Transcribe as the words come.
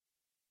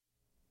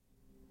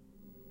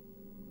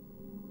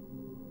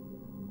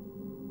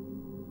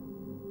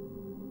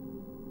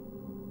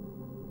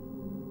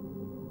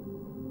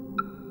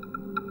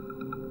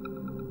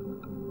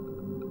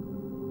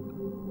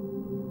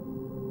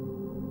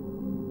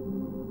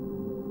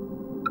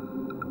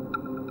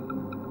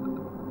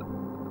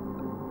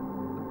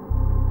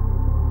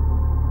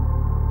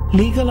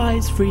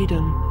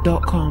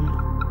LegalizeFreedom.com.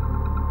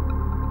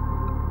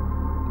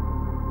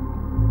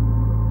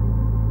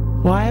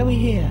 Why are we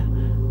here?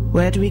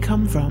 Where do we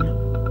come from?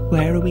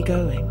 Where are we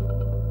going?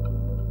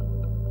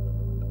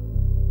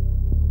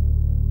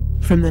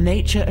 From the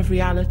nature of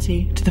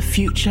reality to the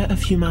future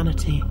of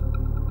humanity.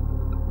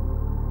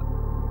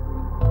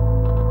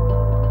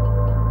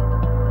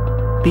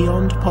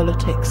 Beyond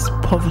politics,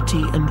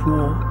 poverty and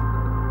war.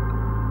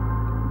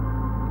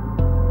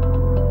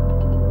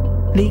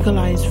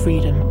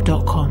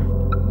 LegalizeFreedom.com.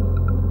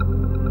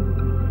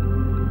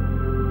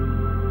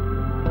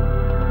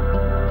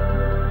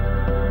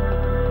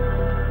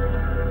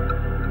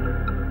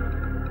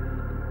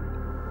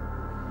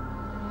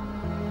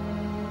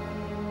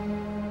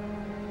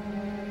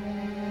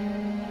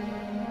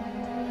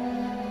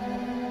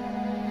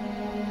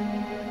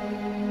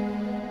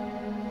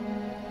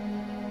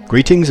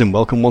 Greetings and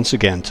welcome once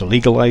again to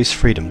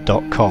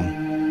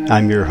LegalizeFreedom.com.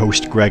 I'm your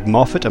host Greg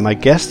Moffat, and my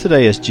guest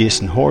today is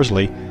Jasun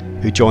Horsley,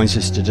 who joins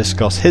us to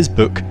discuss his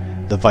book,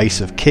 The Vice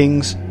of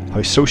Kings,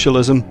 How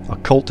Socialism,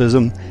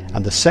 Occultism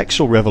and the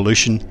Sexual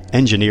Revolution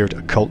Engineered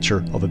a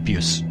Culture of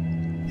Abuse.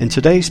 In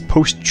today's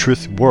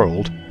post-truth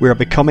world, we are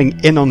becoming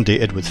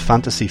inundated with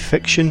fantasy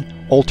fiction,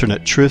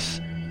 alternate truth,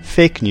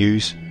 fake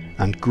news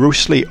and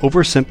grossly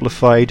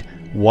oversimplified,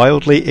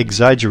 wildly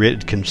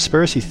exaggerated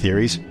conspiracy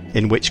theories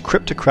in which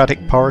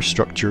cryptocratic power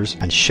structures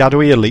and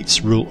shadowy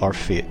elites rule our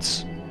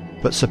fates.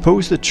 But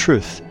suppose the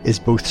truth is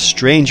both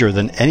stranger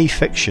than any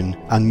fiction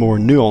and more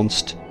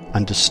nuanced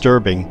and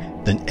disturbing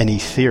than any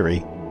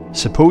theory.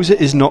 Suppose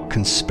it is not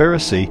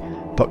conspiracy,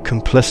 but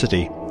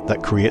complicity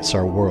that creates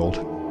our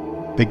world.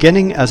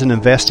 Beginning as an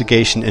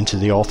investigation into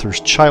the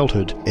author's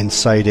childhood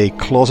inside a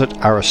closet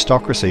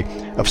aristocracy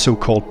of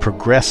so-called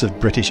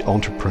progressive British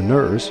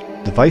entrepreneurs,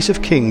 The Vice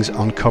of Kings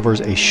uncovers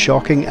a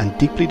shocking and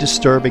deeply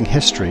disturbing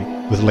history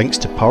with links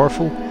to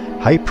powerful,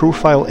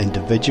 high-profile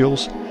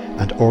individuals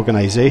and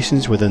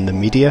organisations within the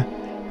media,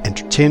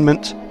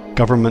 entertainment,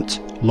 government,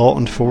 law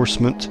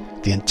enforcement,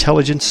 the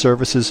intelligence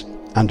services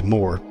and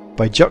more.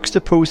 By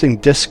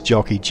juxtaposing disc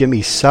jockey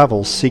Jimmy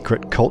Savile's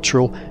secret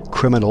cultural,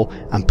 criminal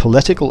and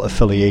political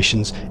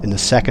affiliations in the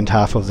second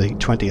half of the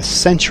 20th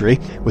century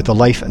with the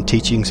life and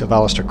teachings of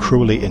Aleister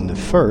Crowley in the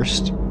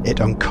first,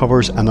 it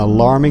uncovers an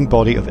alarming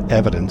body of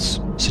evidence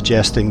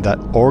suggesting that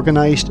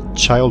organised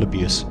child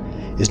abuse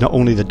is not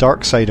only the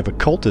dark side of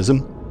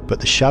occultism, but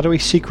the shadowy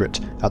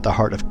secret at the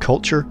heart of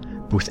culture,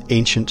 both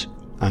ancient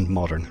and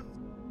modern.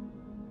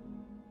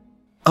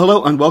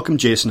 Hello and welcome,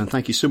 Jasun, and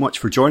thank you so much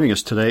for joining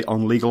us today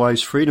on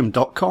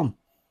LegalizeFreedom.com.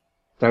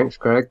 Thanks,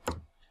 Greg.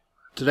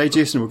 Today,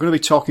 Jasun, we're going to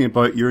be talking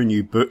about your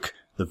new book,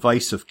 The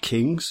Vice of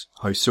Kings,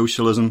 How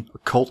Socialism,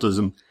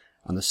 Occultism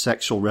and the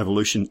Sexual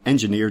Revolution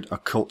Engineered a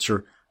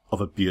Culture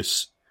of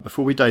Abuse.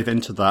 Before we dive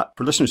into that,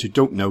 for listeners who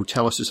don't know,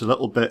 tell us just a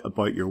little bit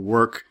about your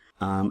work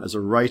as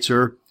a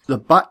writer, the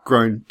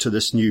background to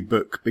this new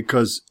book,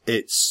 because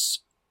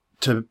it's,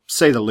 to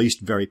say the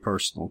least, very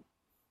personal.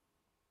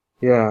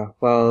 Yeah,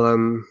 well,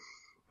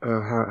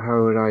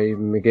 how would I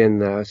even begin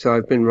there? So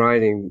I've been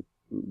writing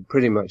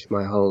pretty much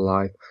my whole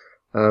life.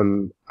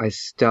 I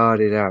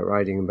started out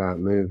writing about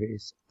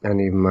movies,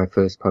 and even my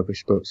first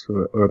published books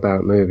were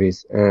about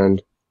movies.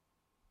 And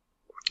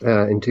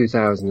in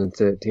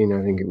 2013,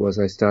 I think it was,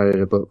 I started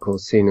a book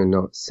called Seen and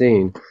Not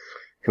Seen,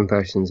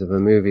 Confessions of a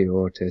Movie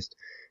Autist,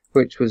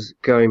 which was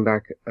going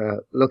back,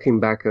 looking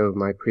back over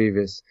my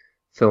previous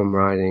film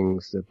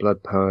writings, The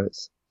Blood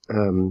Poets,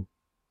 and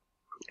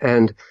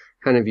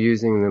kind of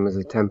using them as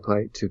a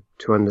template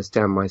to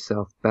understand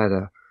myself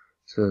better,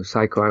 sort of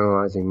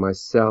psychoanalyzing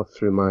myself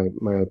through my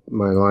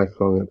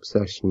lifelong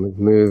obsession with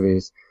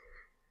movies.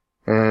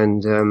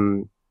 And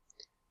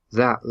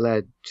that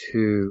led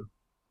to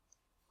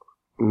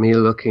me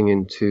looking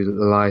into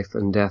the life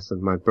and death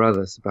of my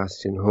brother,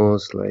 Sebastian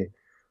Horsley,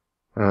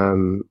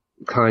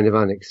 kind of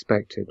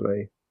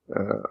unexpectedly.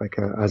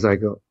 As I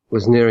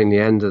was nearing the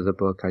end of the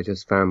book, I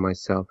just found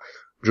myself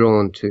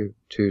drawn to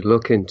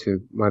look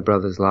into my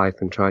brother's life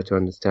and try to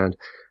understand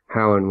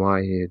how and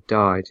why he had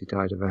died. He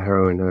died of a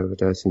heroin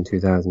overdose in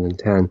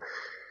 2010.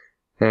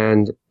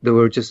 And there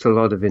were just a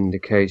lot of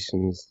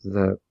indications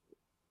that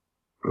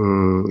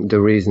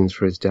the reasons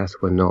for his death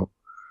were not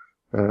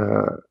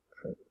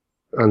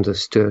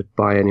understood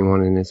by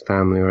anyone in his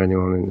family or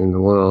anyone in the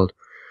world.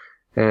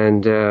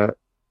 And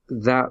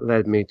that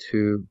led me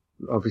to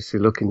obviously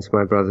look into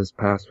my brother's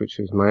past, which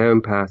was my own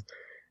past,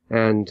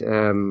 and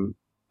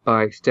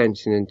by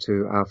extension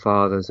into our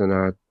father's and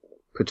our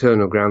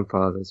paternal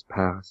grandfather's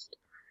past.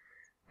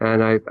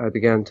 And I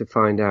began to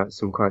find out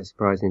some quite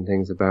surprising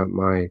things about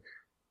my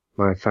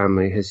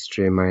family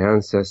history and my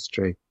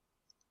ancestry,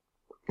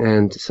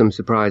 and some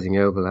surprising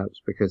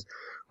overlaps, because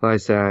I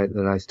say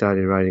that I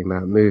started writing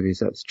about movies,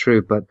 that's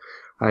true, but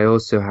I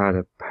also had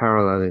a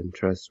parallel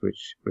interest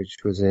which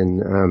was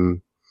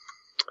in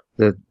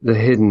the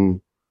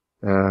hidden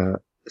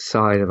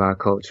side of our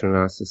culture and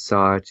our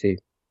society,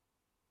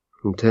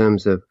 in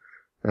terms of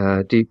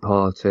deep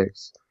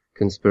politics,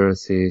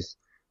 conspiracies,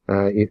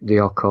 the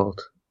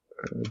occult,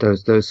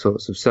 those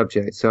sorts of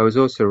subjects. So I was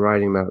also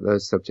writing about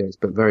those subjects,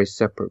 but very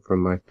separate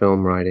from my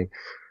film writing.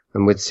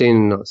 And with Seen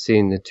and Not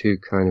Seen, the two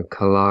kind of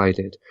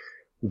collided.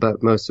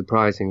 But most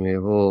surprisingly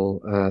of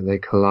all, they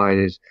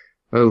collided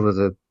over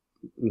the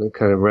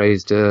kind of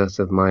raised earth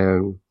of my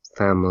own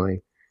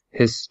family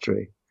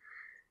history.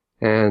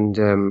 And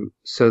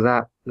so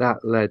that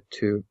led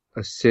to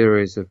a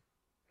series of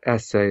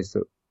essays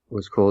that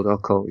was called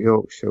Occult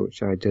Yorkshire,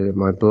 which I did at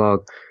my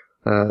blog,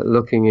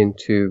 looking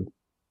into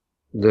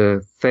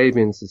the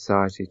Fabian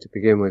Society to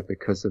begin with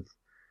because of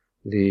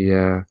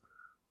the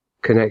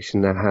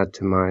connection that had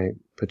to my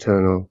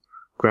paternal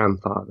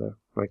grandfather.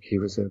 Like he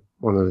was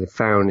one of the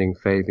founding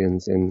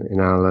Fabians in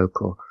our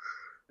local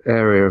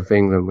area of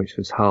England, which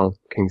was Hull,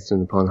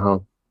 Kingston upon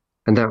Hull.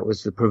 And that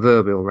was the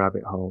proverbial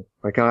rabbit hole.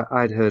 Like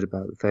I'd heard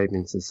about the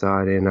Fabian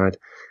Society, and I'd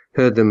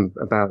heard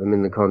about them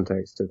in the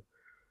context of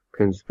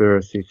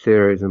conspiracy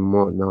theories and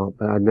whatnot,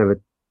 but I'd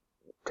never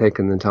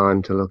taken the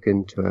time to look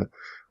into it.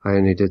 I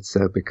only did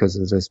so because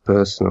of this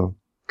personal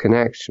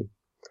connection.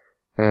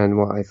 And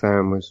what I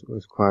found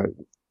was quite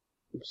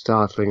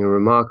startling and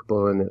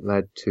remarkable, and it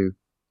led to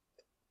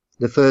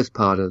the first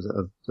part of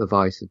the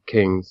Vice of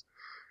Kings,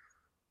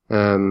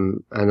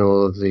 and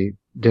all of the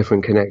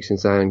different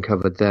connections I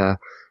uncovered there.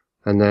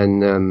 And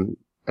then,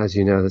 as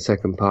you know, the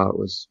second part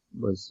was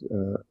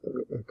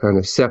a kind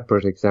of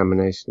separate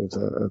examination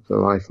of the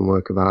life and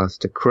work of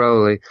Aleister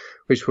Crowley,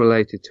 which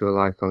related to a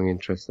lifelong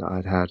interest that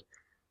I'd had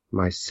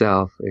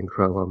myself in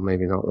Crowley. Well,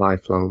 maybe not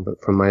lifelong,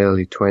 but from my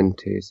early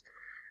 20s.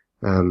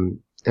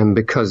 And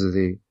because of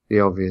the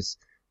obvious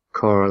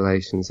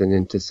correlations and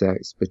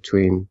intersects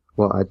between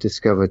what I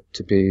discovered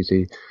to be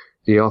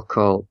the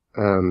occult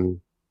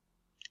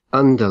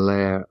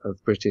underlayer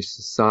of British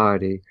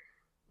society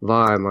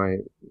via my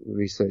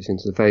research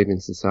into the Fabian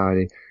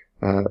Society,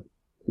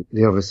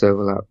 the obvious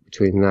overlap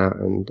between that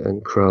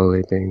and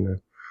Crowley being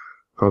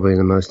probably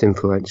the most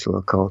influential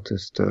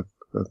occultist of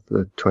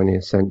the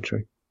 20th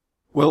century.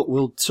 Well,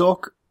 we'll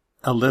talk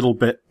a little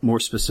bit more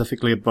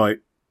specifically about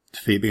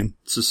Fabian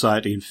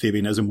Society and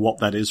Fabianism, what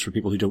that is for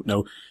people who don't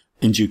know,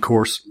 in due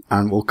course,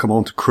 and we'll come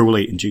on to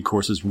Crowley in due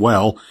course as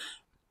well.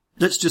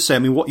 Let's just say, I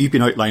mean, what you've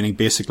been outlining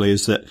basically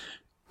is that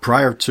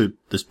prior to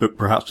this book,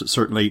 perhaps, but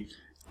certainly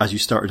as you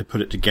started to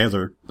put it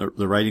together,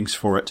 the writings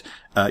for it,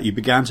 you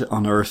began to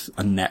unearth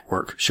a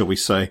network, shall we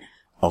say,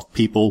 of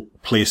people,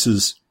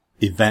 places,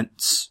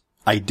 events,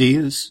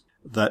 ideas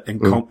that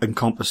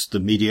encompass the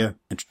media,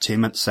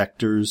 entertainment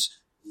sectors,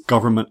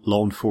 government,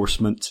 law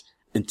enforcement,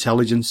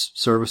 intelligence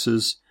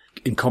services,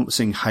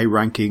 encompassing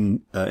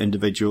high-ranking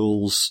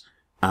individuals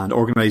and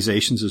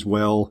organizations as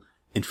well,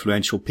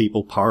 influential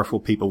people, powerful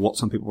people, what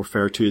some people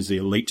refer to as the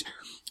elite.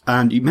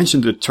 And you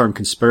mentioned the term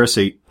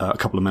conspiracy a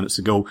couple of minutes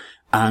ago,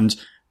 and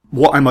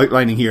what I'm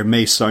outlining here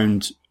may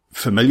sound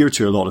familiar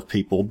to a lot of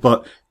people,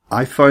 but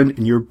I found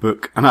in your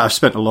book, and I've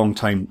spent a long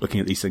time looking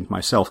at these things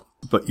myself,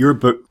 but your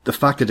book, the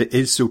fact that it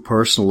is so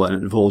personal and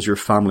it involves your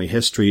family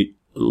history,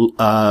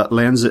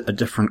 lends it a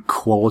different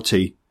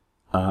quality,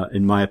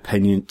 in my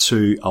opinion,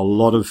 to a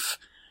lot of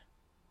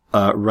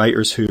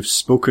writers who have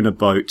spoken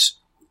about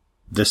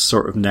this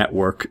sort of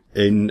network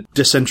in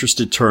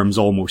disinterested terms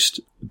almost,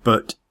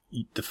 but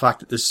the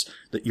fact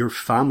that your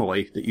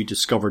family, that you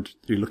discovered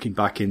through looking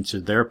back into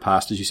their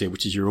past, as you say,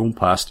 which is your own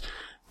past,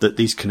 that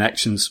these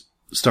connections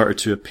started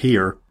to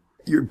appear.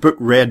 Your book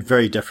read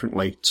very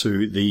differently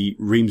to the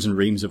reams and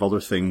reams of other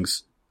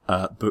things,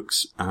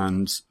 books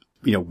and,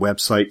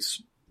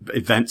 websites,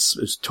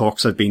 events,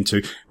 talks I've been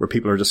to where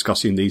people are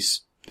discussing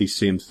these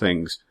same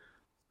things.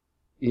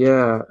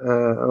 Yeah,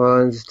 well,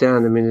 I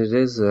understand. I mean, it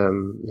is,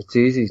 it's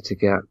easy to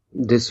get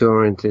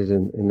disoriented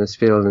in this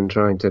field and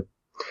trying to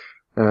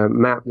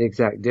map the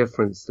exact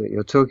difference that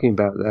you're talking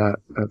about there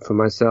for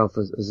myself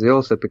as the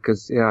author,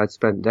 because I'd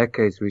spent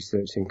decades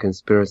researching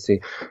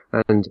conspiracy,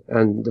 and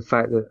the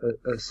fact that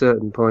at a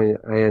certain point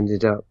I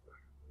ended up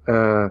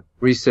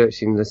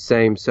researching the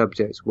same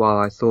subjects while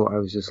I thought I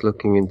was just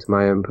looking into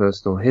my own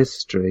personal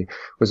history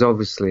was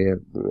obviously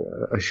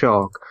a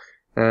shock,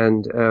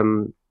 and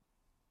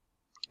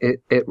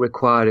it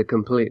required a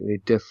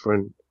completely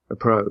different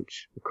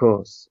approach, of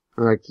course.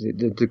 Like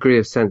the degree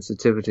of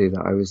sensitivity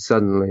that I was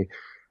suddenly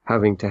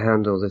having to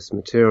handle this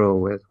material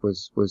with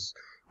was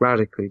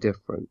radically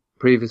different.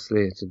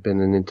 Previously, it had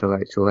been an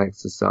intellectual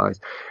exercise.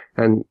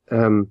 And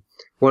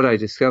what I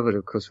discovered,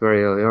 of course,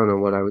 very early on,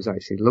 and what I was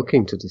actually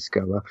looking to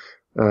discover,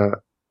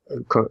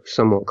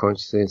 somewhat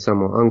consciously and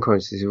somewhat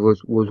unconsciously,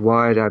 was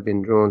why I'd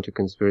been drawn to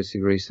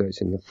conspiracy research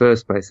in the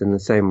first place, in the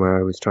same way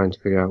I was trying to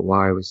figure out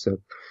why I was so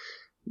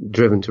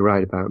driven to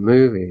write about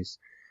movies.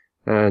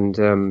 And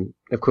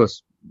of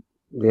course,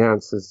 the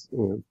answers,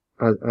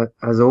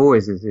 as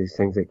always with these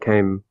things, it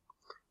came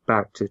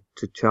back to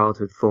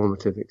childhood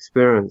formative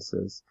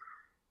experiences,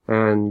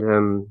 and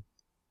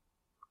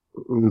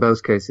in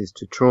both cases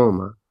to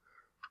trauma.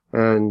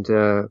 And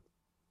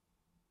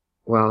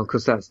well,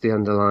 because that's the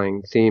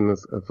underlying theme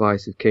of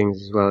Vice of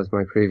Kings, as well as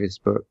my previous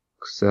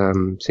books,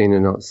 Seen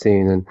and Not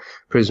Seen and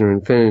Prisoner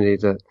Infinity,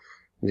 that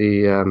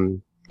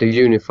the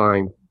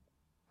unifying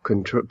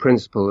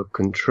principle of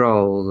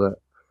control that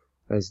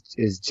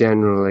is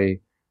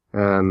generally,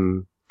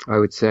 I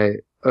would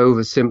say,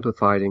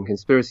 oversimplified in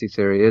conspiracy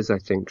theory is, I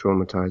think,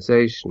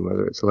 traumatization,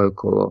 whether it's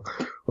local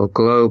or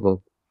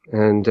global.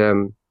 And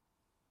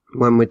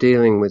when we're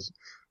dealing with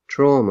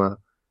trauma,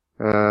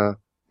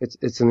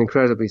 it's an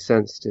incredibly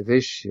sensitive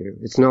issue.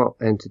 It's not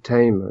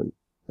entertainment.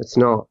 It's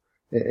not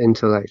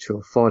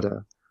intellectual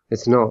fodder.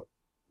 It's not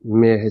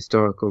mere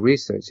historical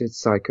research.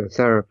 It's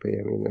psychotherapy.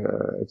 I mean,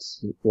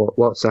 it's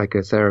what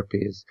psychotherapy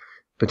is,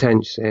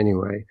 potentially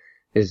anyway,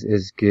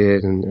 is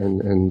geared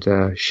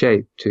and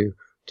shaped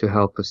to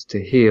help us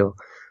to heal.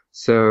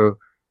 So,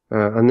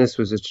 and this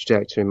was a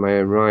trajectory in my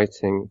own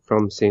writing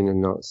from seen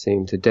and not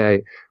seen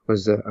today,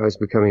 was that I was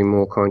becoming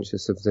more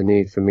conscious of the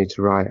need for me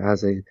to write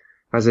as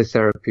a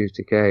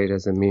therapeutic aid,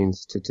 as a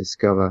means to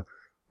discover,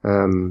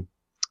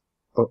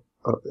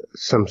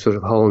 some sort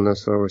of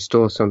wholeness or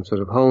restore some sort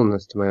of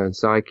wholeness to my own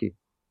psyche.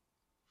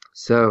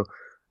 So,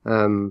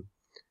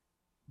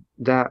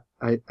 that,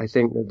 I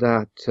think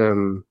that,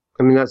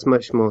 I mean, that's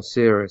much more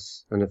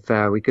serious an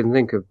affair. We can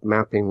think of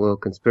mapping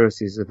world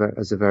conspiracies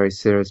as a very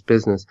serious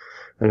business,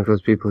 and of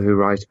course people who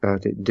write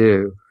about it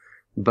do,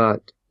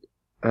 but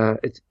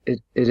it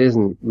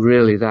isn't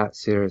really that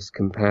serious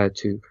compared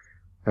to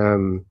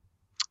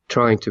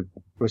trying to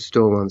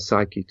restore one's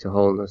psyche to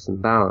wholeness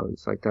and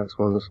balance. Like, that's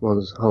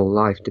one's whole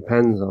life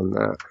depends on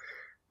that.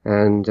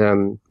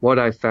 And what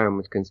I found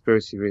with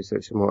conspiracy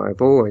research, and what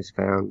I've always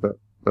found, but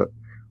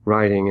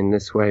writing in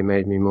this way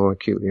made me more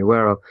acutely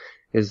aware of,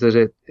 is that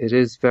it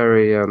is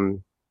very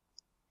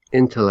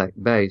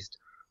intellect based,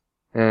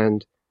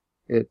 and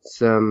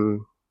it's well,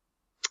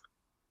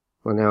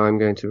 now I'm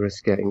going to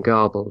risk getting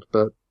garbled,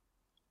 but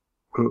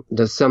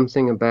there's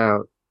something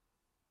about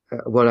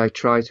what I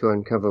try to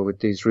uncover with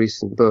these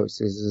recent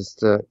books is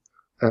that,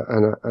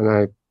 and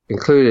I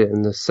include it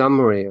in the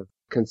summary of,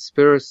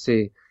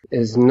 conspiracy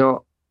is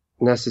not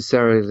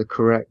necessarily the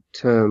correct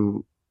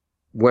term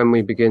when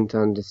we begin to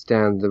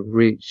understand the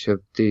reach of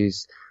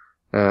these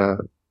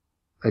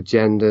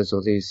agendas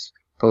or these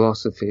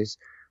philosophies,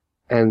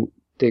 and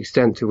the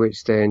extent to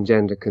which they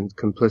engender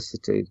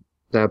complicity.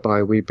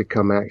 Thereby we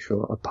become a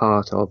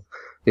part of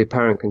the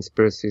apparent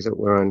conspiracies that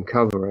we're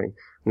uncovering.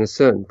 And at a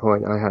certain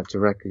point I had to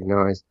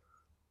recognize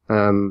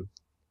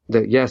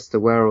that yes, there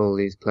were all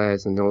these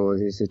players and all of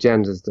these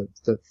agendas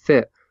that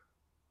fit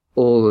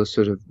all the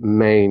sort of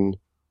main,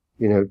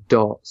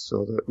 dots,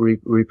 or that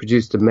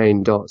reproduce the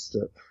main dots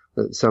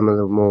that some of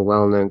the more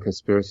well-known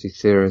conspiracy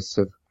theorists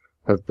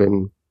have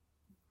been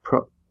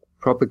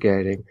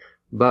propagating,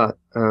 but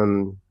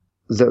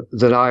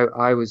that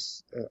I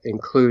was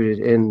included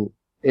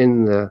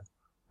in the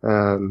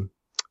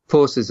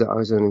forces that I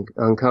was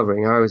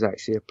uncovering. I was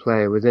actually a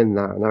player within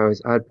that, and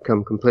I'd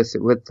become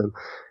complicit with them,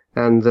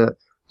 and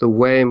the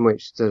way in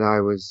which that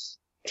I was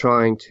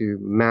trying to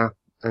map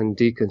and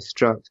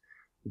deconstruct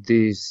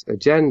these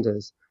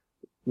agendas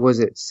was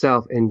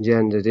itself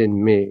engendered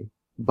in me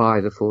by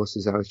the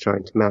forces I was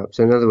trying to map.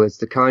 So in other words,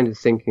 the kind of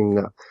thinking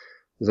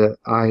that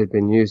I had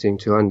been using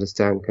to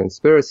understand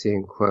conspiracy,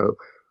 in quote,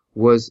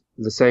 was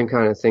the same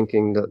kind of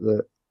thinking that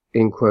the,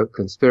 in quote,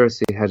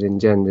 conspiracy had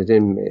engendered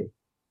in me.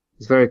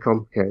 It's very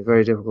complicated,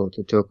 very difficult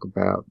to talk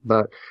about,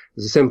 but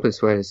the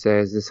simplest way to say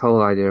is this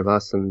whole idea of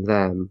us and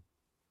them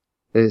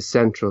that is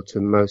central to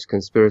most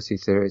conspiracy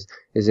theories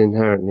is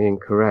inherently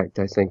incorrect,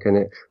 I think,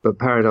 but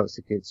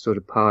paradoxically it's sort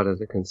of part of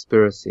the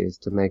conspiracy is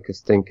to make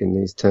us think in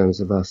these terms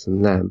of us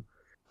and them.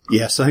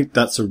 Yes, I think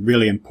that's a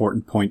really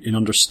important point in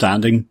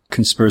understanding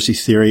conspiracy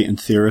theory and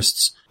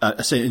theorists.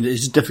 I say it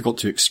is difficult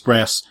to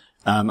express.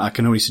 I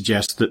can only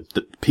suggest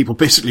that people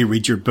basically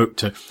read your book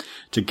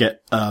to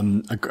get a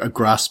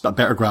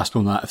better grasp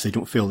on that if they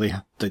don't feel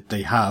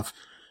they have.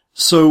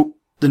 So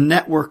the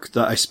network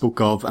that I spoke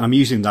of, and I'm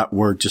using that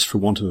word just for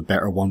want of a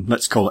better one,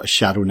 let's call it a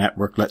shadow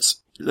network.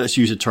 Let's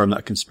use a term that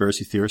a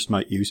conspiracy theorist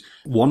might use.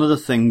 One of the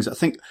things I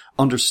think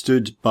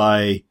understood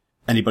by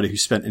anybody who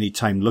spent any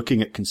time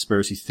looking at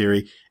conspiracy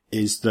theory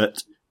is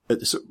that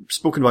it's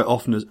spoken about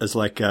often as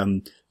like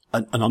an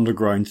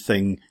underground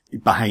thing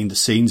behind the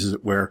scenes, as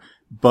it were,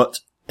 but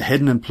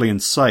hidden in plain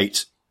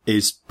sight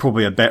is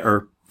probably a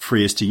better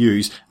phrase to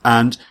use.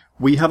 And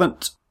we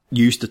haven't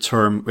used the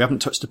term, we haven't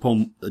touched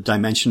upon the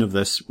dimension of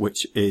this,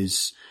 which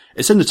is,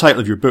 it's in the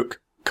title of your book,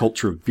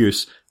 Culture of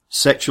Abuse.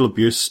 Sexual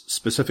abuse,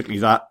 specifically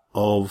that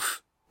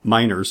of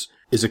minors,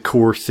 is a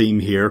core theme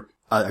here.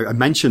 I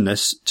mention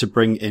this to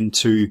bring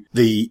into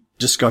the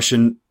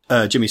discussion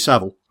Jimmy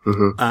Savile.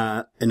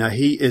 Mm-hmm. And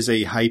he is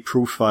a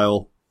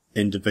high-profile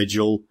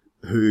individual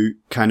who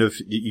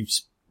you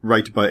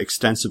write about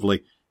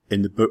extensively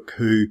in the book,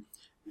 who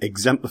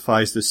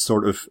exemplifies this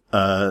sort of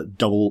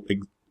double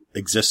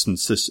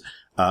existence, this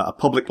a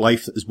public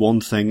life that is one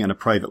thing and a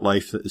private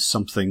life that is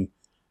something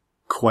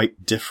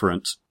quite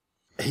different.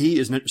 He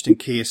is an interesting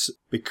case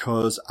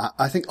because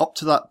I think up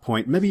to that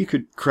point, maybe you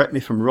could correct me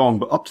if I'm wrong,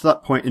 but up to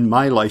that point in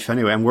my life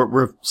anyway, and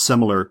we're of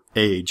similar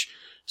age.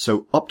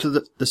 So up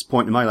to this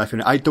point in my life,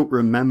 and I don't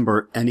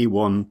remember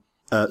anyone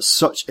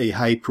such a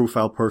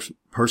high-profile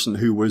person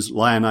who was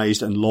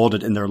lionized and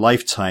lauded in their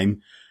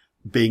lifetime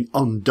being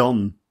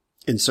undone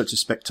in such a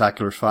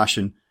spectacular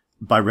fashion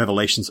by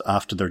revelations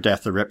after their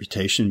death, their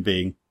reputation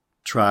being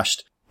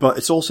trashed. But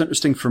it's also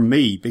interesting for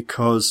me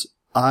because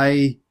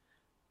I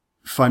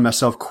find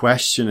myself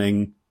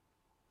questioning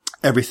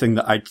everything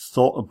that I'd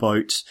thought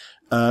about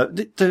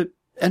the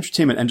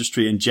entertainment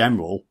industry in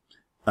general,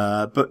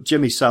 but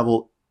Jimmy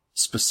Savile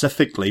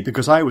specifically,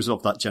 because I was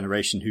of that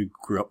generation who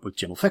grew up with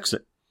Jim'll Fix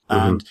It.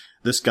 And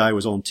this guy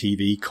was on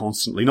TV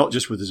constantly, not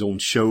just with his own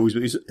shows,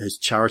 but his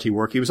charity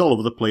work. He was all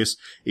over the place.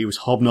 He was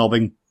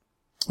hobnobbing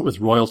with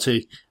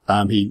royalty.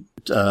 He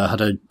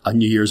had a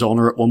New Year's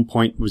honour at one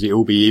point. Was the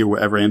OBE or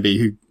whatever MB?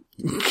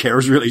 Who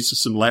cares really? It's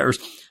just some letters.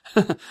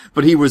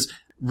 But he was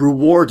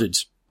rewarded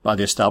by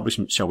the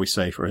establishment, shall we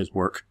say, for his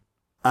work.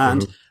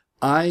 And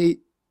I,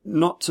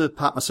 not to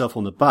pat myself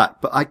on the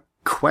back, but I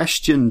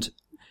questioned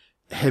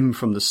him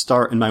from the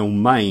start in my own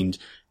mind.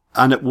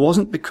 And it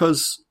wasn't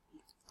because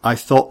I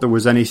thought there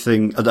was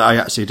anything, that I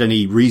actually had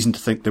any reason to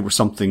think there was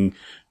something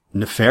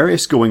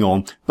nefarious going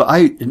on, but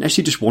I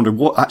initially just wondered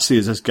what actually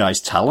is this guy's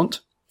talent.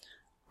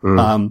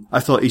 I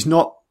thought he's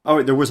not,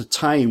 there was a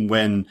time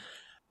when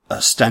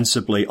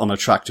ostensibly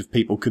unattractive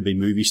people could be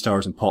movie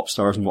stars and pop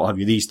stars and what have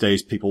you. These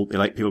days they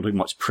like people to be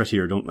much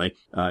prettier, don't they?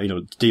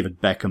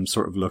 David Beckham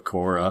sort of look,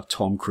 or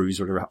Tom Cruise,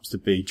 or whatever it happens to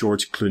be,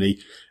 George Clooney.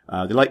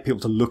 They like people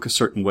to look a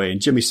certain way,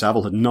 and Jimmy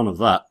Savile had none of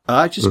that.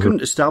 I just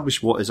couldn't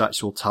establish what his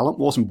actual talent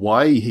was and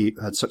why he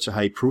had such a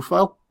high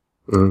profile.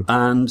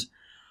 And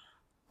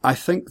I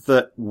think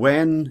that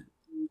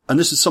and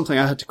this is something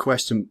I had to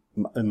question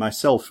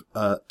myself,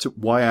 to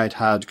why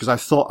because I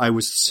thought I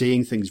was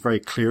seeing things very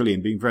clearly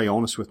and being very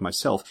honest with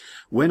myself.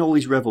 When all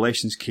these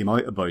revelations came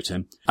out about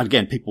him, and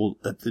again, people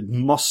that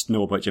must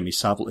know about Jimmy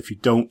Savile. If you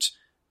don't,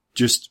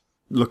 just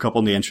look up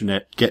on the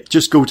internet,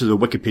 just go to the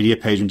Wikipedia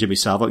page on Jimmy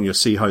Savile and you'll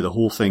see how the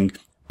whole thing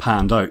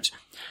panned out.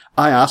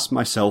 I asked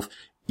myself,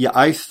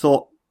 I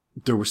thought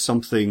there was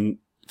something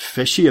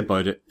fishy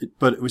about it,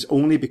 but it was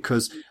only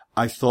because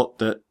I thought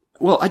that,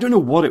 well, I don't know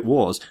what it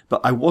was, but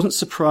I wasn't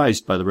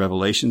surprised by the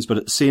revelations, but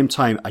at the same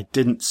time, I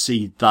didn't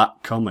see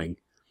that coming.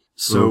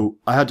 So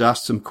I had to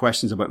ask some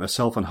questions about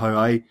myself and how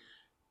I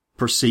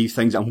perceive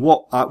things and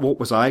what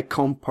was I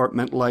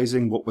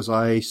compartmentalizing? What was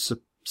I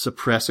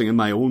suppressing in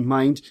my own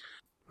mind?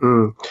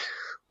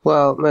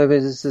 Well, maybe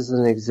this is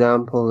an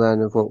example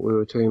then of what we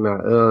were talking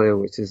about earlier,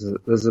 which is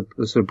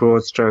there's a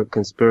broad stroke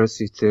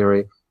conspiracy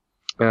theory,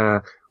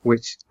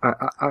 which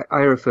I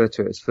refer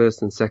to it as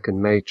first and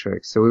second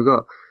matrix. So we've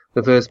got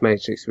the first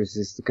matrix, which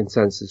is the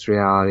consensus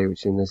reality,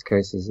 which in this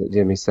case is that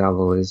Jimmy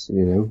Savile is,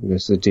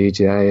 just a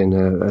DJ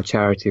and a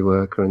charity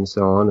worker and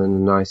so on, and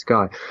a nice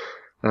guy.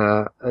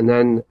 And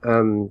then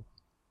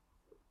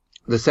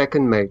the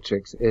second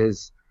matrix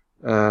is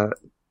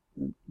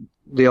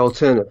the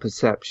alternate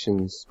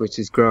perceptions, which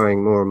is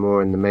growing more and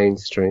more in the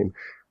mainstream,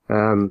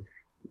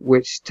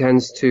 which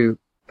tends to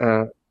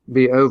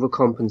be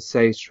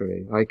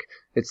overcompensatory. Like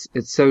it's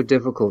so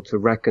difficult to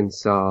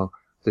reconcile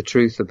the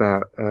truth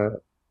about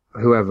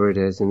whoever it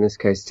is, in this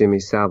case Jimmy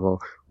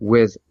Savile,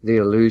 with the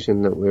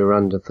illusion that we're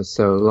under for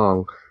so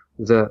long,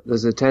 that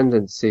there's a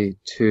tendency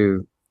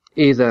to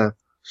either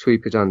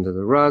sweep it under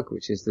the rug,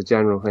 which is the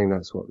general thing.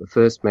 That's what the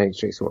first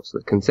matrix, what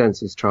the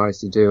consensus tries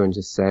to do, and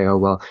just say, oh,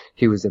 well,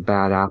 he was a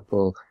bad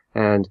apple,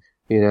 and,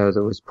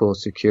 there was poor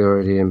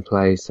security in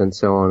place, and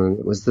so on, and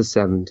it was the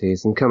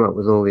 70s, and come up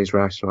with all these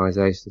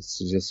rationalizations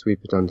to just sweep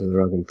it under the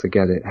rug and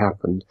forget it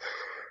happened.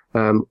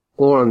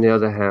 Or on the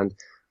other hand,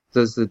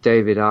 there's the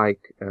David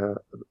Icke,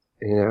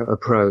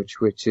 approach,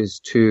 which is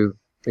to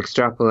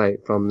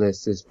extrapolate from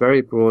this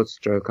very broad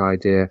stroke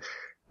idea,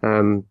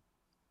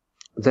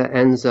 that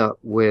ends up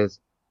with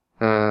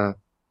the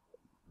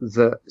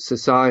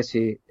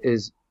society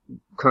is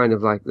kind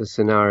of like the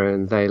scenario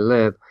and they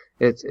live.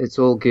 It's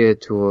all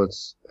geared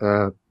towards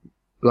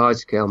large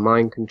scale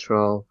mind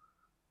control,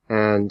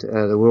 and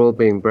that we're all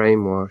being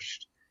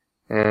brainwashed,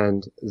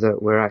 and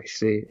that we're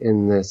actually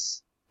in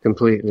this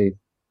completely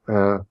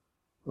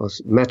or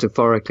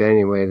metaphorically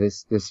anyway,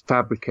 this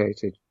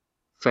fabricated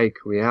fake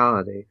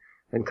reality,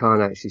 and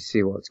can't actually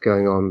see what's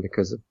going on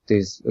because of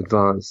these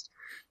advanced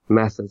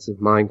methods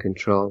of mind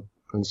control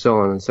and so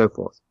on and so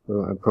forth.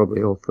 Well, I'm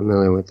probably all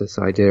familiar with this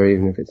idea,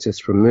 even if it's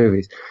just from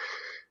movies.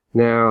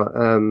 Now,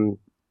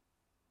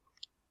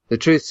 the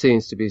truth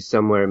seems to be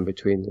somewhere in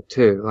between the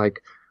two.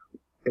 Like,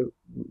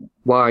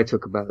 why I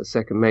talk about the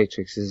second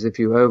matrix is if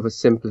you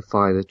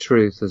oversimplify the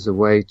truth as a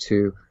way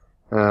to,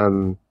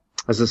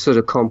 as a sort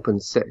of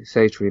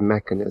compensatory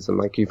mechanism,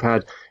 like you've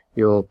had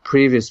your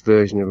previous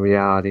version of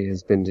reality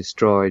has been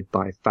destroyed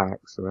by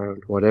facts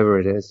around whatever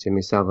it is,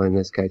 Jimmy Savile in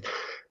this case,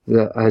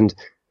 and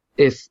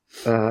if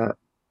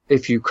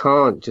you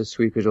can't just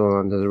sweep it all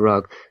under the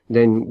rug,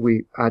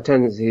 then our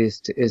tendency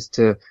is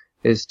to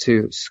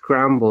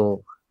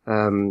scramble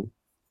and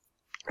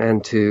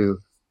to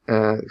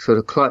sort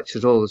of clutch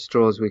at all the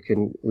straws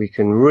we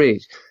can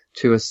reach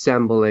to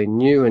assemble a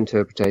new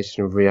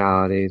interpretation of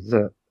reality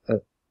that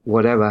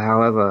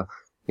however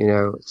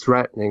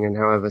threatening and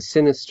however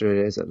sinister it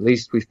is, at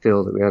least we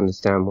feel that we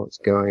understand what's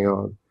going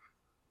on.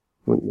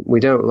 We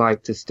don't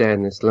like to stay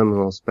in this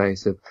liminal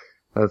space of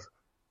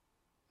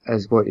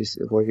as what you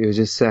were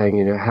just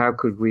saying, how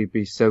could we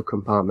be so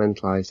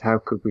compartmentalized? How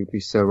could we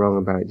be so wrong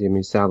about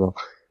Jimmy Savile?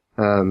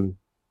 And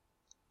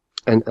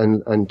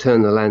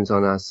turn the lens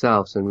on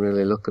ourselves and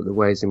really look at the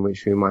ways in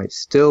which we might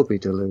still be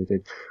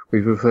deluded.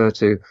 We prefer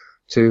to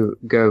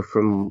go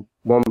from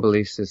one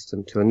belief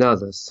system to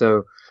another.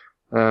 So,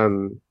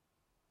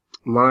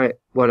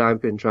 what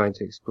I've been trying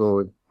to explore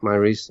with my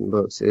recent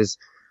books is,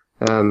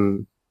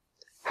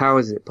 how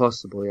is it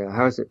possible? Yeah,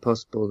 how is it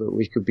possible that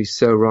we could be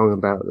so wrong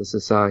about the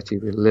society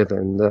we live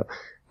in that,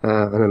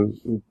 and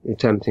I'm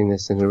attempting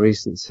this in a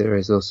recent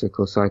series also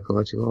called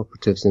Psychological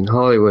Operatives in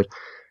Hollywood,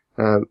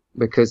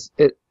 because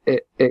it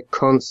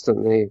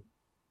constantly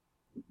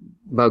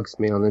bugs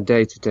me on a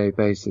day-to-day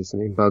basis. I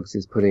mean, bugs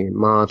is putting it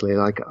mildly.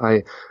 Like,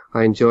 I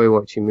enjoy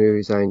watching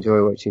movies, I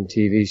enjoy watching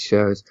TV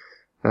shows,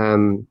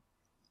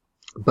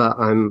 but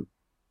I'm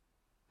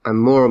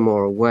more and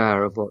more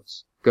aware of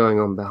what's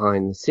going on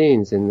behind the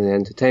scenes in the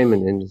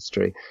entertainment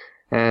industry,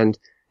 and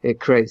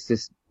it creates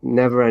this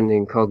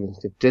never-ending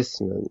cognitive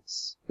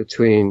dissonance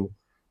between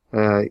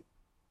the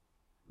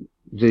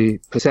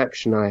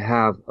perception I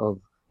have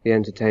of the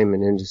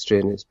entertainment industry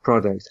and its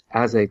products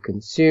as a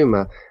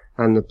consumer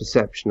and the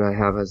perception I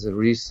have as a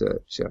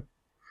researcher.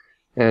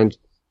 And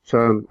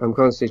so I'm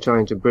constantly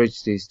trying to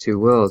bridge these two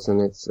worlds,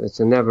 and it's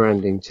a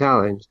never-ending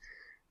challenge.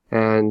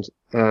 And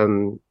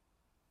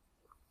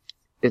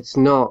it's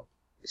not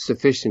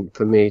sufficient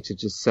for me to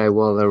just say,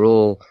 well, they're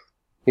all,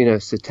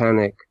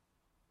 satanic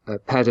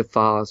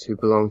pedophiles who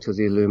belong to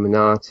the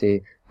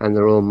Illuminati, and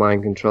they're all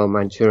mind control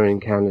Manchurian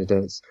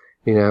candidates,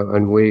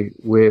 and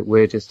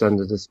we're just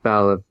under the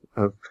spell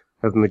of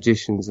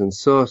magicians and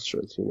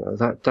sorcerers.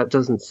 That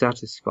doesn't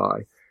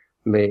satisfy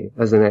me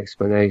as an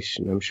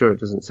explanation. I'm sure it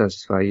doesn't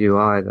satisfy you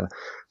either.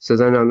 So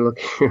then I'm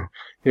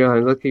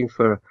looking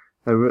for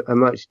a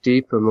much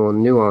deeper, more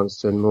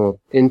nuanced and more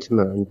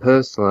intimate and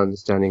personal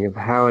understanding of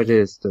how it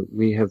is that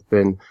we have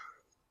been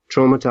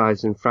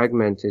traumatized and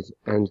fragmented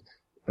and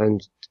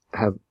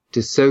have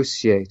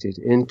dissociated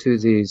into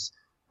these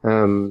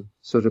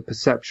sort of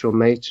perceptual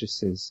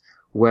matrices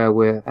where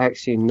we're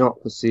actually not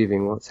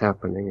perceiving what's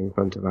happening in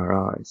front of our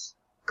eyes.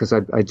 Because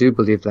I do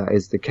believe that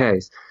is the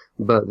case,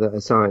 but that a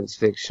science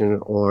fiction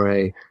or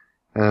a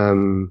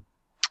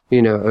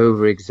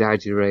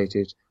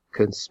over-exaggerated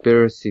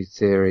conspiracy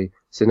theory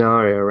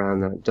scenario around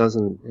that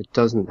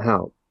doesn't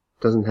help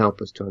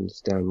us to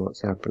understand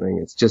what's happening.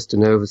 It's just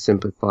an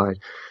oversimplified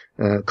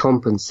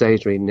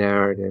compensatory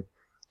narrative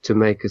to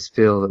make us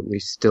feel that we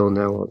still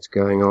know what's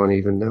going on,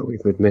 even though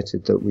we've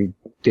admitted that we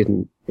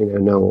didn't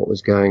know what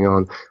was going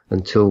on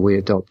until we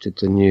adopted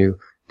the new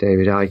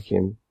David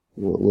Ickean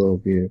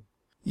worldview.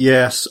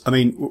 Yes, I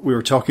mean, we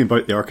were talking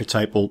about the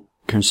archetypal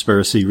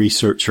conspiracy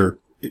researcher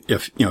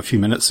a few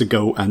minutes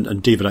ago,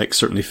 and David Icke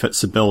certainly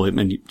fits the bill. I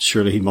mean,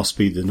 surely he must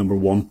be the number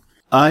one.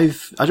 I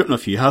don't know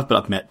if you have,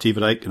 but I've met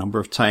David Icke a number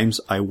of times.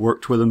 I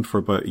worked with him for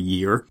about a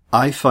year.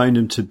 I found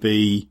him to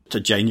be a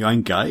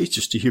genuine guy. He's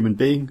just a human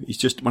being.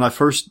 When I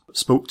first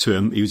spoke to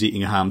him, he was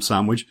eating a ham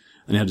sandwich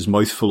and he had his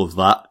mouth full of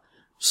that.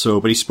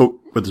 But he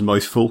spoke with his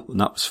mouth full and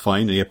that was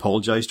fine, and he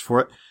apologized for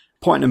it.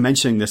 Point in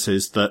mentioning this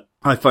is that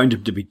I found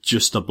him to be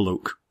just a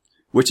bloke,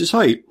 which is how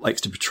he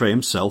likes to portray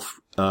himself,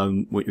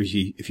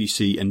 if you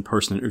see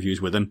in-person interviews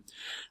with him.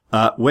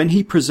 When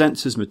he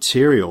presents his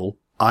material,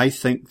 I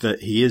think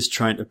that he is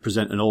trying to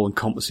present an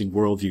all-encompassing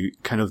worldview,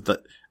 kind of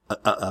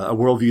a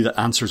worldview that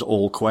answers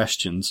all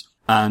questions.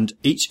 And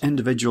each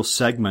individual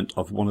segment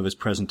of one of his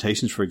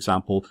presentations, for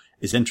example,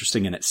 is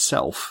interesting in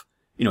itself.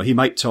 He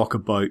might talk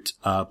about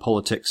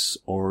politics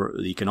or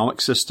the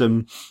economic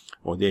system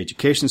or the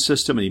education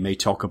system, and he may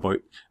talk about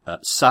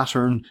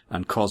Saturn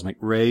and cosmic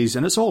rays,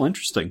 and it's all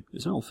interesting.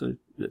 It's all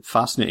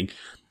fascinating.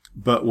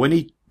 But when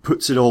he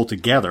puts it all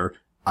together,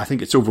 I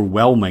think it's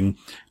overwhelming,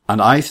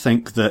 and I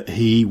think that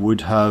he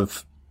would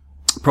have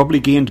probably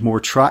gained more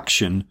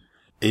traction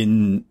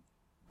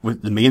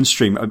with the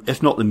mainstream,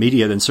 if not the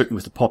media, then certainly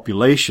with the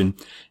population,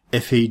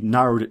 if he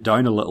narrowed it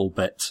down a little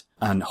bit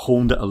and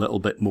honed it a little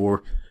bit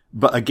more.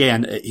 But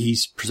again,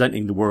 he's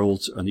presenting the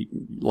world and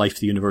life,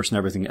 the universe and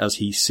everything as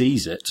he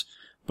sees it.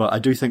 But I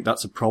do think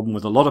that's a problem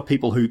with a lot of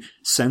people who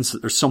sense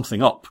that there's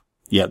something up.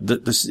 Yeah,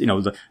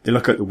 they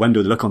look out the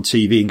window, they look on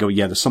TV and go,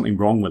 yeah, there's something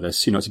wrong with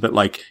this. It's a bit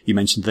like you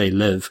mentioned They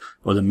Live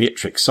or The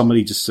Matrix.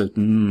 Somebody just said,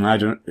 I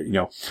don't,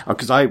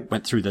 because I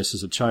went through this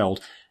as a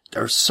child.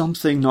 There's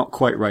something not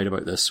quite right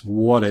about this.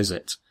 What is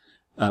it?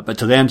 But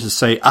to them to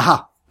say,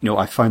 aha,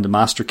 I found the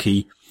master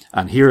key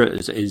and here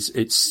it is,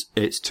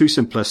 it's too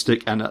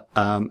simplistic and,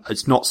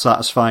 it's not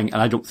satisfying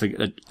and I don't think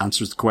it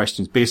answers the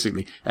questions,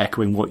 basically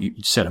echoing what you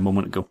said a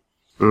moment ago.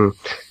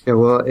 Yeah,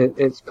 well,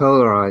 it's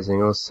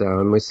polarizing also,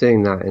 and we're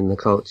seeing that in the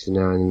culture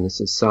now and in the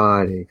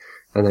society.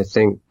 And I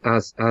think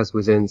as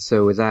within,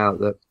 so without,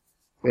 that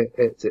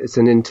it's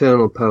an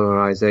internal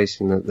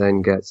polarization that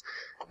then gets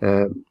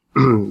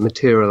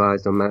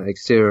materialized or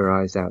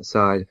exteriorized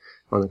outside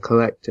on a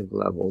collective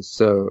level.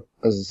 So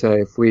as I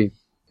say,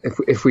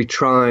 if we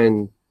try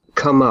and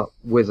come up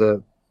with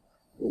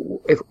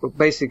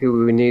basically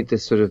we need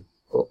this sort of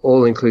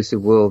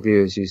all-inclusive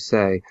worldview, as you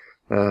say,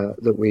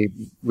 that we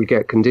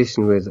get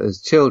conditioned with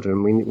as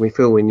children. We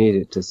feel we need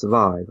it to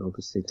survive,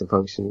 obviously, to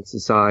function in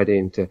society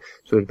and to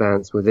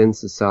advance within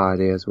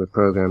society as we're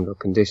programmed or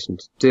conditioned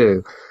to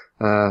do.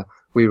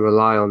 We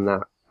rely on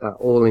that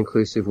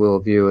all-inclusive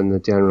worldview and the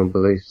general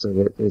belief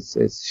that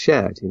it's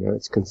shared,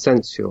 it's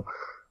consensual.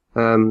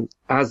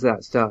 As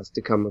that starts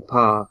to come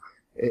apart,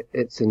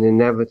 it's an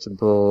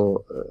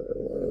inevitable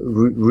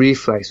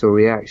reflex or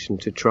reaction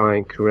to try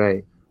and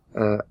create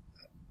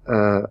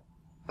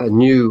a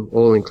new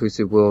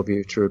all-inclusive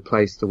worldview to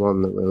replace the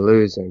one that we're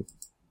losing.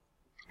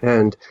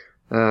 And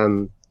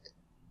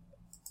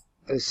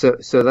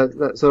so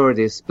that's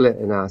already a split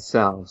in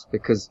ourselves,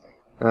 because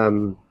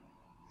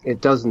it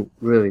doesn't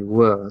really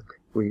work.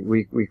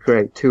 We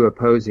create two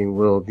opposing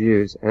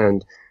worldviews,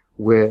 and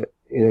we're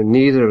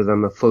neither of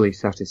them are fully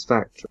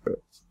satisfactory.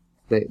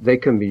 They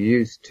can be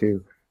used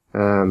to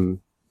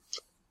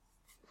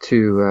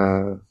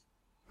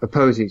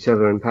oppose each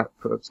other and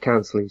perhaps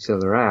cancel each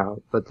other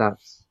out, but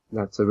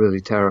that's a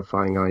really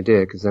terrifying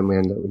idea, because then we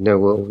end up with no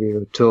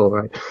worldview at all,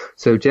 right?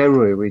 So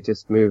generally we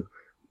just move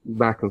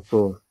back and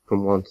forth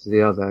from one to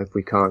the other if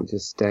we can't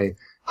just stay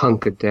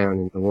hunkered down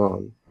in the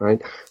one,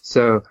 right?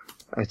 So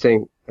I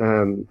think,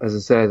 as I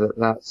say,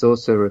 that's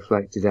also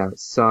reflected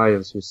outside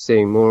of us. We're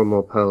seeing more and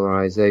more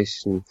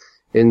polarization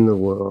in the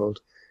world.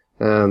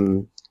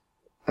 And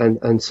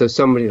so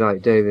somebody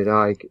like David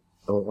Icke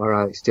or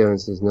Alex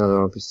Jones is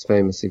another obvious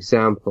famous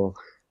example,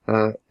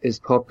 is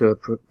popular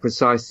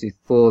precisely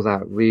for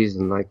that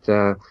reason. Like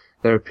they're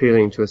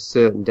appealing to a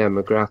certain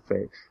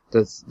demographic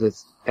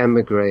that's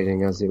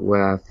emigrating, as it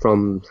were,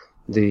 from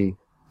the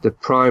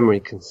primary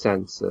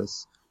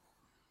consensus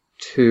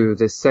to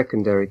this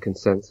secondary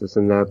consensus,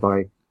 and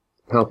thereby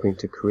helping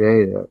to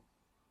create it.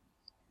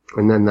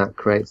 And then that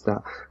creates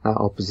that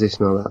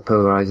opposition or that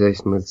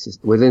polarization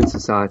within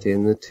society,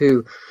 and the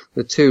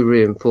two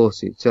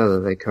reinforce each other.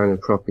 They kind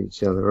of prop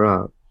each other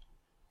up.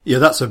 Yeah,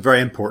 that's a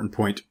very important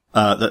point.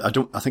 That I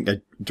don't think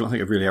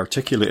I've really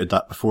articulated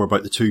that before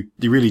about the two.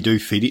 They really do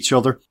feed each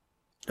other.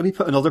 Let me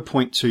put another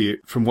point to you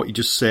from what you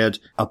just said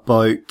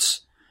about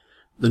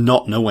the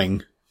not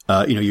knowing.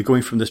 You're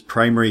going from this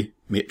primary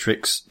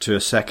matrix to a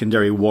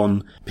secondary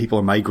one. People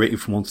are migrating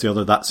from one to the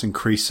other. That's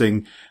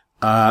increasing.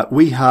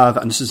 We have,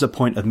 and this is a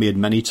point I've made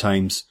many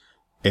times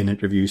in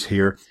interviews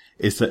here,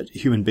 is that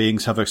human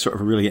beings have a sort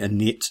of really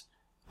innate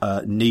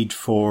need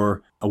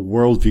for a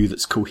worldview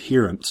that's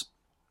coherent.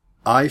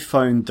 I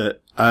found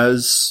that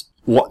as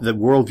what the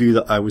worldview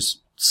that I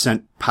was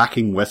sent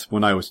packing with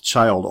when I was a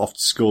child off to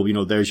school,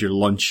 there's your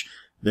lunch,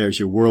 there's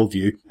your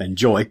worldview,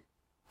 enjoy.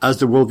 As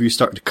the worldview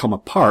started to come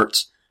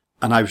apart,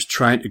 and I was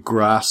trying to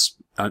grasp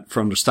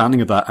for understanding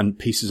of that and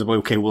pieces of,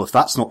 okay, well, if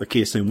that's not the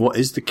case, then what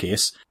is the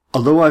case?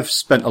 Although I've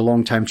spent a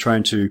long time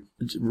trying to,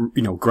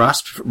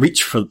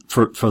 reach for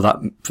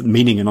that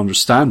meaning and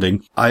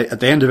understanding, at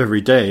the end of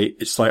every day,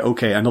 it's like,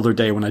 okay, another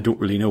day when I don't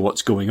really know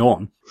what's going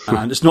on.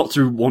 And it's not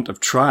through want of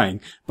trying,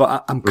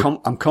 but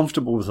I'm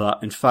comfortable with that.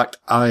 In fact,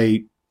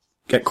 I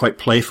get quite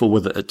playful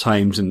with it at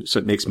times, and so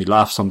it makes me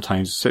laugh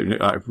sometimes. So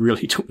I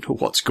really don't know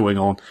what's going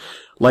on.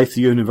 Life,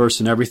 the universe,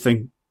 and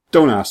everything.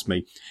 Don't ask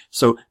me.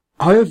 So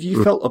how have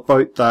you felt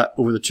about that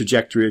over the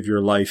trajectory of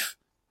your life?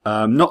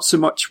 Not so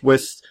much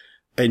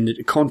in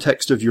the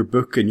context of your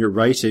book and your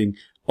writing,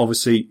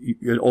 obviously,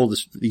 you had all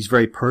these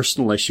very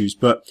personal issues,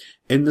 but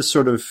in the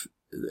sort of,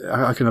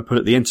 how can I put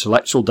it, the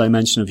intellectual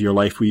dimension of your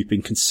life where you've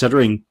been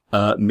considering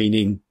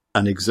meaning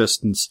and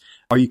existence,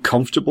 are you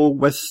comfortable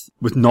with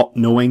not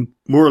knowing,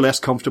 more or less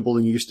comfortable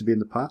than you used to be in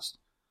the past?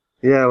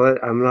 Yeah, well,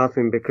 I'm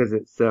laughing because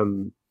it's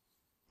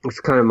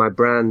kind of my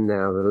brand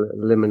now, the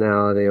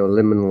liminality or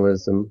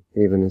liminalism,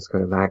 even as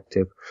kind of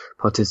active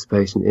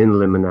participation in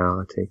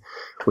liminality,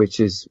 which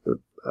is,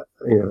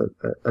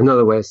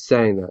 another way of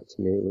saying that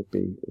to me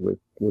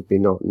would be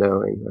not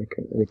knowing, like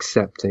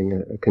accepting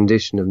a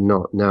condition of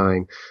not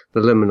knowing,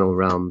 the liminal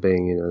realm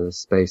being, the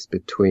space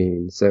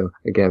between. So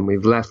again,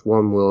 we've left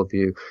one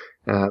worldview,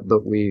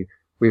 but we've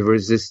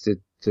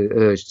resisted the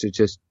urge to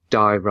just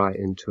dive right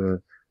into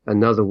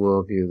another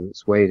worldview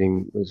that's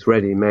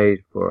ready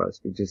made for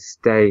us. We just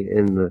stay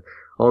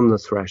on the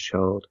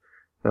threshold,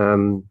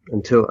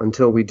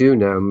 until we do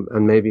know,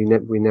 and maybe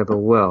we never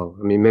will.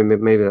 I mean,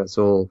 maybe that's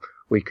all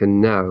we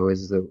can know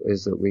is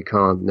that we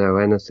can't know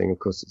anything. Of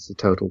course, it's a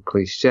total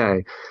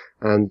cliche.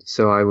 And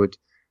so I would,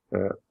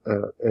 I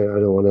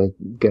don't want to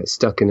get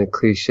stuck in a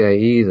cliche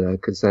either,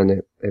 because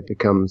then it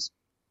becomes,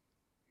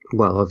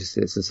 well,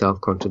 obviously it's a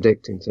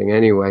self-contradicting thing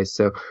anyway,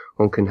 so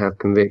one can have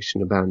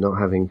conviction about not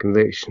having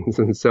convictions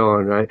and so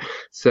on, right?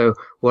 So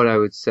what I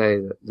would say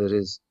that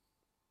is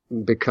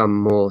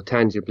become more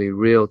tangibly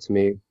real to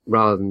me,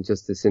 rather than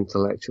just this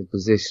intellectual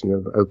position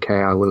of, okay,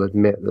 I will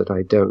admit that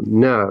I don't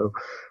know,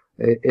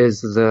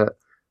 is that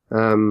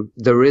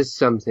there is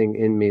something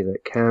in me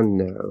that can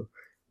know,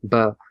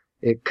 but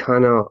it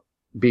cannot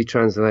be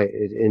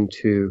translated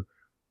into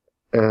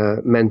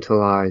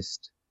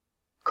mentalized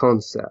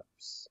concepts.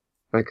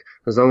 Like,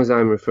 as long as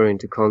I'm referring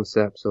to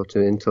concepts or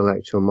to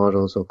intellectual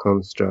models or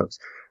constructs,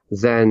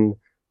 then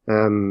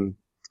I'm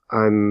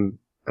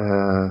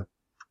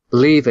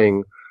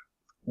leaving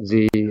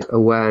the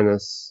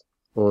awareness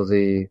or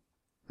the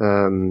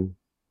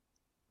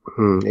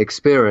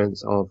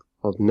experience of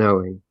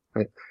knowing.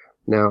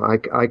 Now,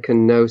 I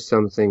can know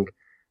something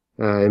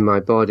in my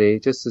body,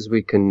 just as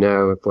we can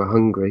know if we're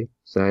hungry.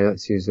 Say,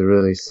 let's use a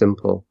really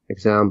simple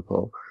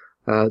example.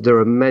 There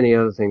are many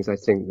other things I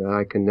think that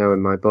I can know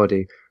in my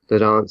body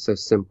that aren't so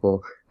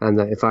simple, and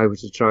that if I were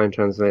to try and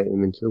translate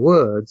them into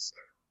words,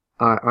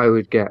 I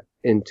would get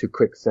into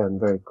quicksand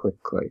very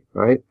quickly,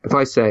 right? If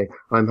I say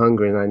I'm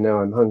hungry and I know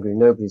I'm hungry,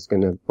 nobody's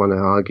going to want to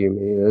argue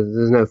me.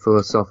 There's no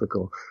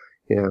philosophical,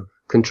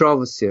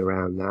 controversy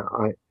around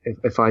that.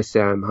 If I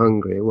say I'm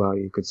hungry, well,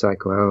 you could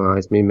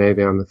psychoanalyze me.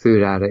 Maybe I'm a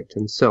food addict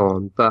and so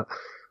on. But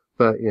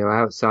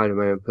outside of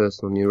my own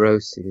personal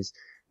neuroses,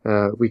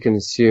 we can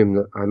assume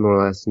that I more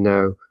or less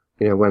know,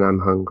 when I'm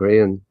hungry,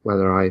 and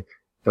whether I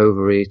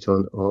overeat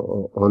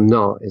or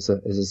not is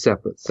a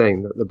separate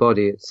thing. That the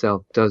body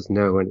itself does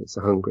know when it's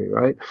hungry,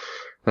 right?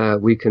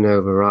 We can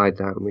override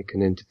that and we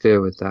can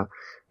interfere with that.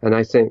 And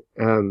I think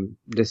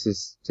this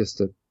is just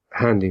a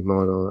handy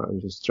model that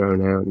I'm just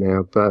throwing out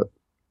now, but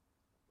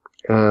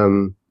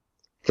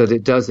that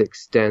it does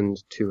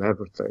extend to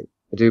everything.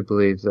 I do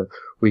believe that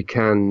we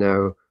can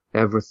know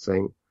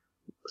everything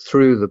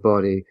through the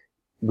body,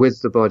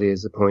 with the body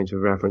as a point of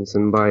reference.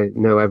 And by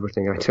know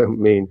everything, I don't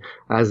mean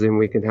as in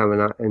we can have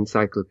an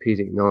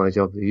encyclopedic knowledge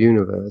of the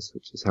universe,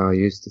 which is how I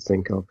used to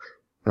think of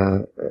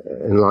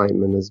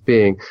enlightenment as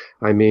being.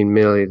 I mean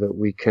merely that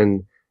we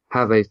can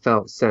have a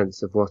felt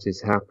sense of what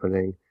is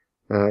happening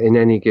in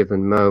any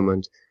given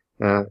moment,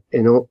 at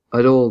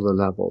all the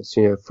levels,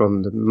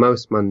 from the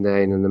most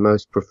mundane and the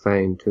most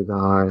profane to the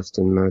highest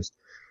and most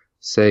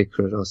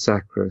sacred or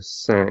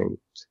sacrosanct.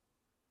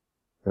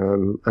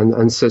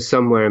 And so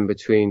somewhere in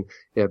between,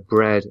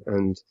 bread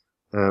and,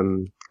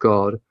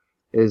 God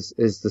is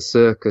the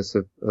circus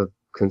of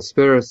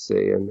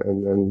conspiracy and,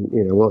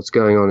 what's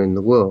going on in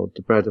the world,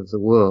 the bread of the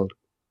world,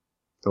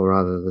 or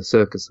rather the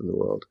circus of the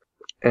world.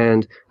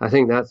 And I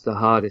think that's the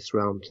hardest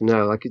realm to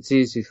know. Like, it's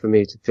easy for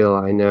me to feel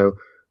I know,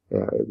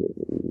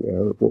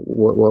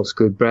 what's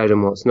good bread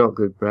and what's not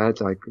good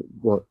bread, like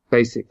what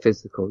basic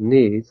physical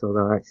needs,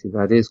 although actually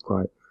that is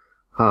quite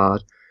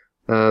hard.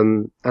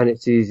 And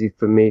it's easy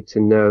for me to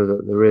know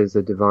that there is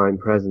a divine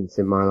presence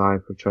in my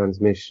life of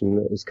transmission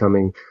that is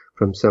coming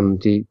from some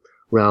deep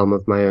realm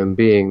of my own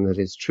being that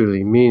is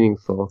truly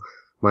meaningful,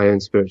 my own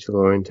spiritual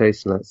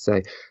orientation, let's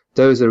say.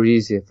 Those are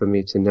easier for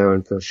me to know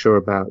and feel sure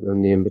about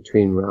than the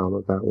in-between realm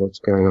about what's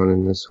going on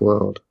in this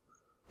world.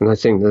 And I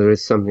think there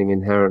is something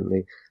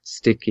inherently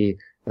sticky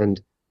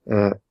and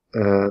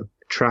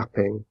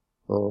trapping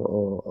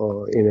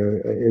or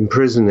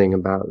imprisoning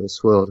about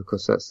this world. Of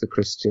course, that's the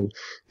Christian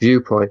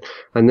viewpoint.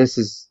 And this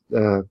is,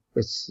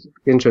 it's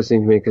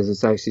interesting to me because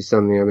it's actually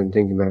something I've been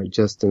thinking about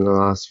just in the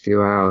last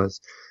few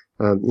hours.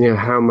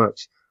 How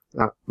much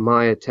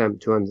my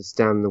attempt to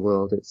understand the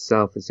world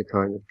itself is a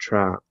kind of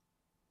trap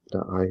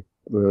that I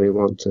really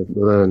want to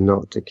learn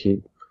not to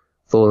keep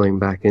falling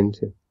back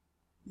into.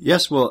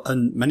 Yes, well,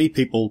 and many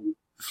people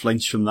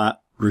flinch from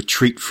that,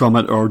 retreat from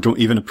it, or don't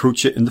even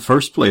approach it in the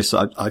first place.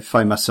 I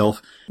find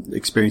myself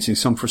experiencing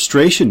some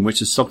frustration,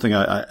 which is something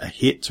I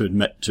hate to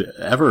admit to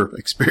ever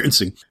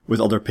experiencing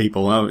with other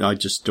people. I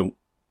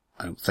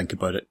don't think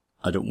about it.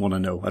 I don't want to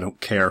know. I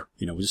don't care.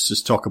 Let's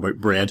just talk about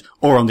bread.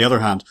 Or on the other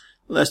hand,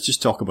 let's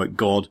just talk about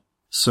God.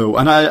 So,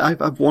 and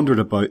I've wondered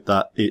about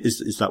that.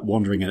 Is that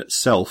wandering in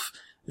itself?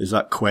 Is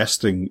that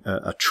questing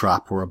a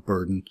trap or a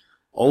burden?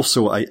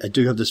 Also, I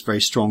do have this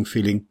very strong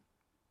feeling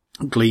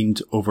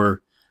gleaned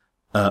over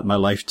my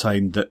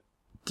lifetime that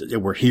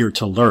we're here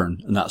to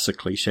learn, and that's a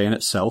cliche in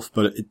itself,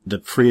 but the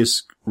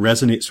phrase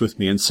resonates with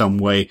me in some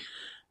way,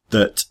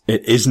 that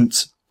it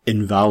isn't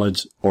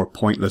invalid or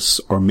pointless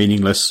or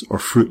meaningless or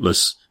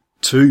fruitless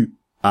to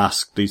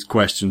ask these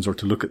questions or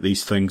to look at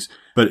these things,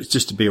 but it's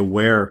just to be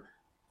aware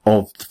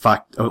of the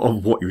fact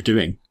of what you're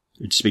doing,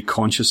 just to be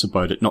conscious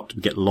about it, not to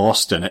get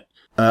lost in it.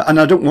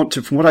 And I don't want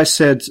to, from what I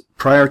said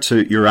prior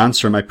to your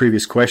answer, my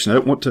previous question, I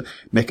don't want to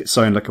make it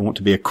sound like I want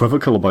to be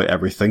equivocal about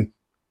everything.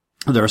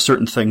 There are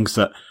certain things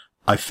that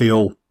I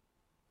feel,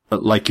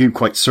 like you,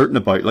 quite certain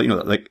about,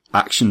 like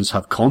actions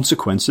have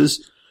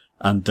consequences,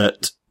 and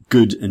that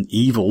good and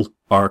evil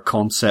are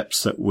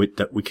concepts that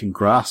we can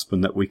grasp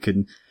and that we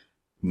can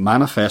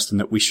manifest, and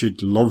that we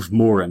should love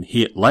more and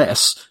hate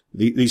less.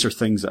 These are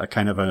things that I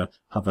kind of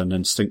have an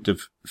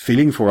instinctive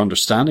feeling for,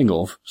 understanding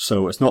of.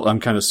 So it's not that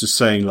I'm kind of just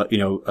saying that,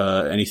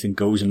 anything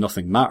goes and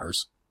nothing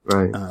matters.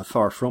 Right.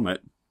 Far from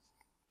it.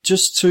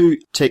 Just to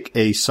take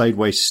a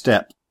sideways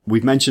step,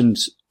 we've mentioned,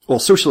 well,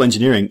 social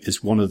engineering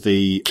is one of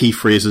the key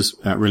phrases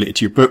related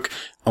to your book.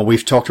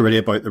 We've talked already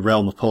about the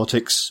realm of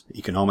politics,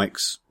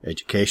 economics,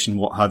 education,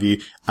 what have you.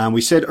 And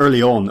we said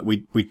early on that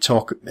we'd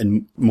talk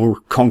in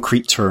more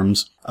concrete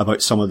terms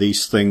about some of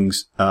these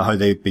things, how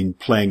they've been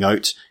playing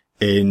out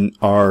in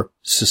our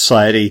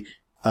society.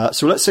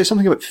 So let's say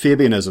something about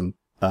Fabianism.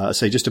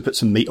 say, just to put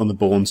some meat on the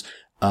bones,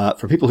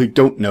 for people who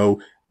don't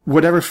know,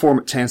 whatever form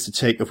it tends to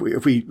take,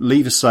 if we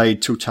leave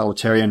aside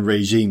totalitarian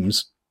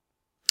regimes,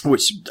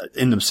 which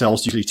in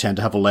themselves usually tend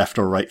to have a left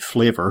or right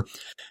flavour,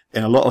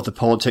 in a lot of the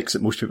politics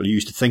that most people are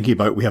used to thinking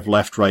about, we have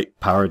left-right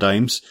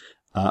paradigms,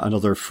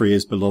 another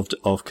phrase beloved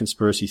of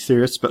conspiracy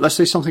theorists. But let's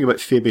say something about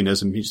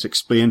Fabianism. You just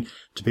explain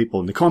to people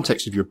in the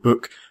context of your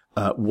book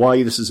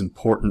why this is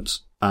important,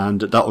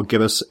 and that will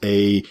give us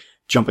a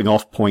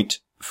jumping-off point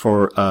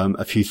for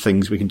a few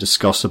things we can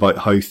discuss about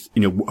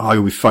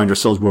how we found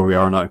ourselves where we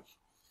are now.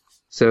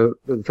 So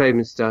the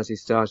Fabian Society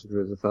started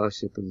with the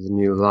Fellowship of the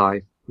New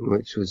Life,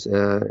 which was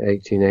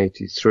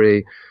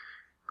 1883,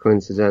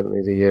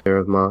 coincidentally the year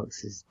of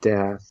Marx's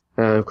death.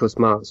 And of course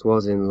Marx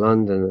was in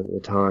London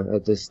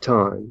at this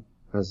time,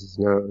 as is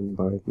known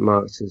by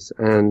Marxists.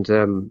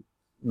 And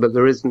but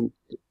there's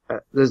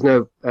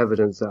no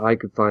evidence that I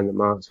could find that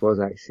Marx was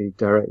actually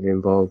directly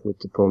involved with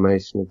the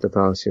formation of the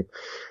Fellowship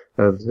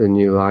of the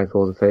New Life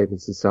or the Fabian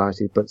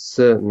Society, but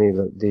certainly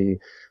that the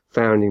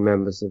founding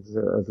members of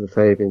the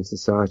Fabian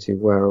Society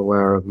were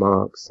aware of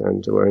Marx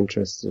and were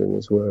interested in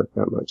his work.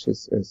 That much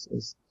is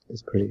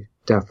pretty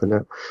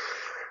definite.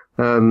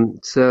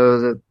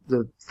 So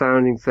the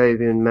founding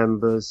Fabian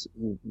members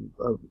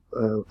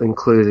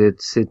included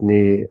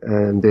Sidney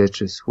and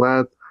Beatrice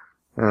Webb.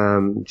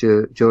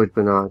 George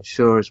Bernard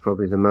Shaw is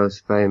probably the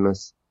most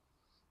famous.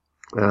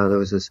 There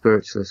was a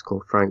spiritualist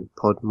called Frank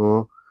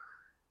Podmore,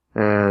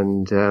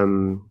 and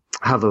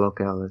Havelock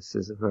Ellis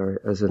is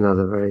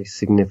another very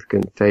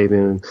significant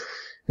Fabian.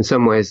 In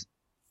some ways,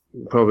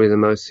 probably the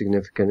most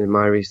significant in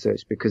my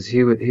research, because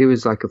he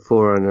was like a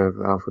forerunner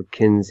of Alfred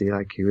Kinsey,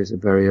 like he was a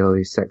very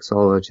early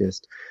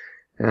sexologist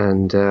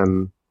and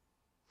a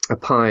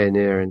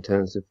pioneer in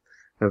terms of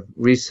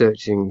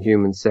researching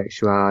human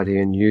sexuality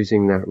and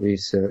using that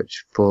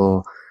research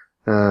for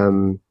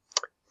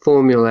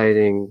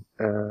formulating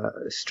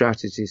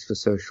strategies for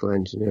social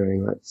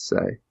engineering, let's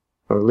say,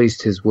 or at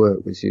least his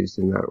work was used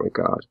in that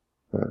regard.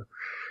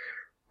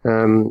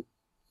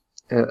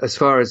 As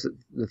far as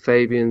the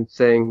Fabian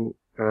thing,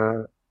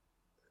 I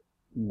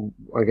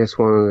guess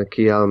one of the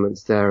key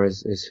elements there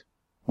is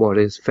what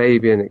is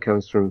Fabian. It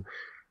comes from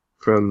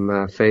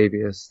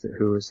Fabius,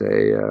 who was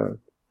a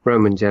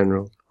Roman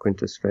general,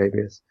 Quintus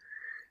Fabius,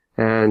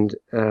 and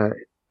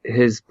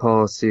his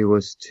policy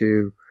was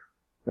to,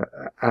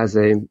 as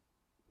a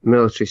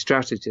military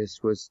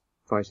strategist, was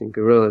fighting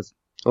guerrillas,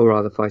 or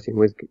rather fighting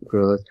with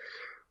guerrillas.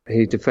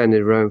 He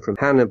defended Rome from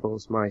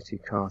Hannibal's mighty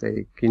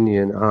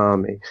Carthaginian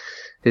army.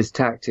 His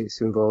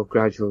tactics involved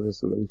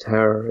gradualism and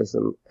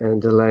terrorism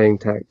and delaying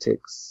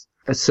tactics.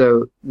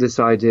 So this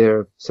idea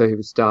of, so he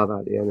would starve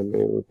out the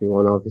enemy would be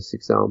one obvious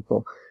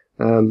example.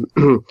 So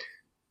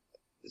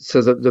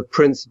the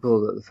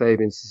principle that the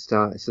Fabian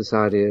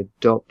Society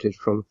adopted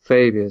from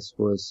Fabius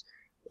was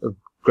of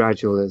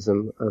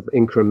gradualism, of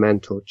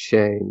incremental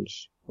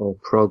change or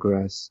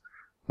progress,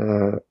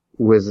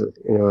 with,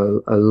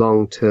 a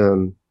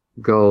long-term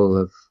goal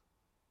of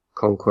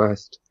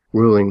conquest,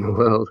 ruling the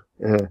world,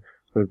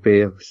 would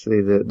be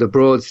obviously the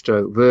broad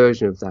stroke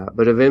version of that,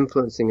 but of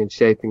influencing and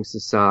shaping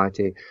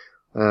society,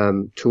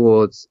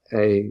 towards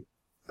a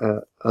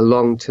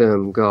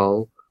long-term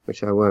goal,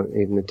 which I won't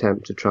even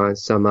attempt to try and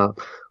sum up,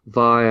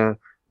 via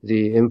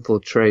the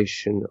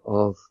infiltration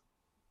of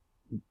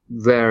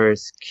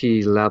various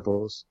key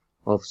levels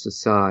of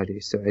society.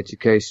 So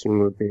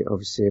education would be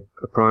obviously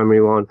a primary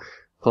one.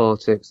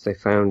 Politics, they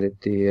founded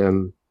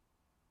the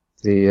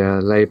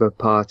Labour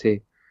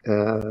Party.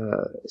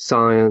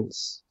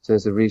 Science, in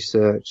terms of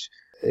research,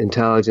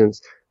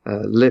 intelligence,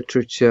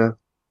 literature,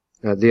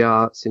 the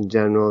arts in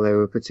general. They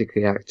were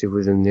particularly active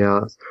within the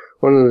arts.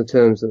 One of the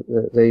terms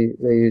that they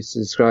used to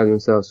describe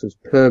themselves was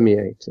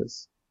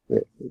permeators.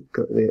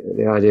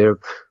 The idea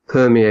of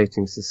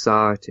permeating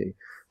society.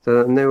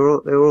 So, and they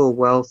were all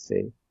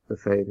wealthy, the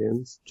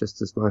Fabians,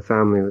 just as my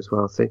family was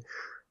wealthy.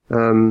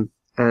 And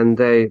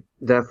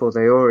therefore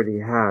they already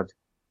had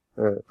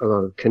a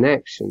lot of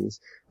connections.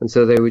 And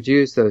so they would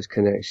use those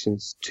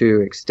connections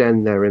to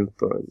extend their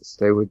influence.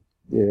 They would,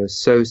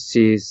 sow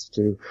seeds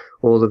through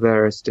all the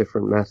various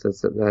different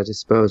methods at their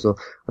disposal,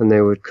 and they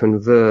would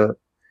convert,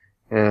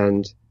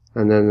 and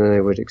then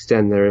they would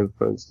extend their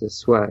influence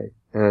this way.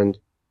 And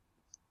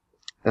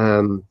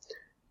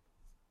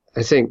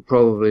I think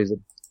probably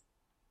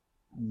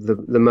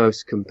the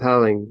most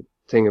compelling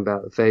thing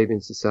about the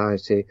Fabian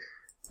Society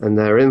and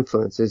their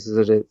influence is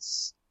that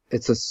it's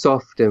a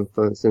soft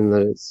influence, in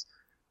that it's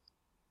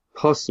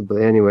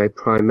possibly, anyway,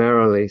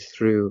 primarily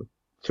through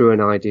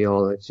an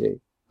ideology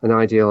and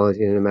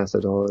a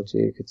methodology,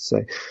 you could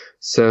say,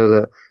 so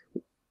that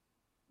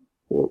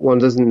one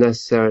doesn't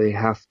necessarily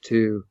have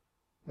to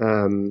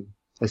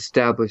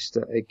establish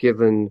that a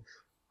given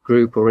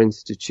group or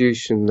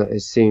institution that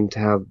is seen to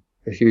have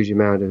a huge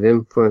amount of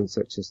influence,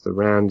 such as the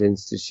Rand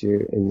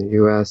Institute in the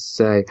US,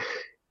 say,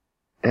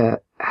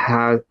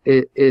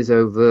 it is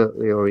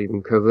overtly or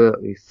even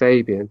covertly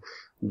Fabian,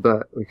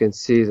 but we can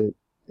see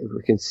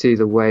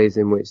the ways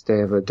in which they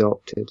have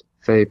adopted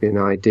Fabian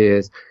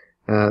ideas,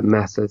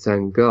 methods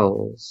and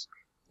goals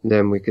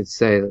then we could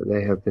say that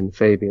they have been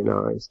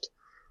Fabianized.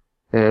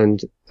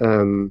 And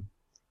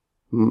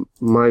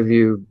my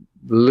view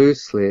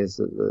loosely is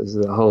that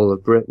the whole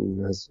of Britain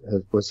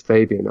was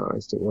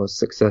Fabianized. It was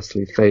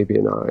successfully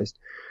Fabianized.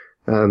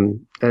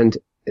 And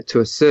to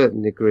a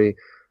certain degree,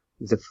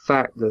 the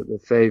fact that the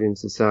Fabian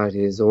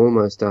Society is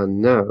almost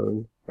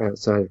unknown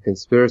outside of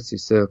conspiracy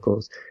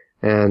circles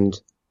and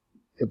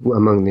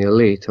among the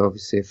elite,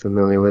 obviously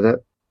familiar with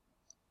it,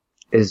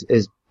 is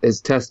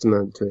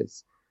testament to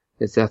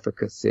its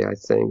efficacy, I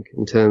think,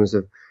 in terms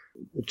of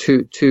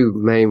two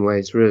main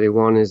ways, really.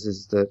 One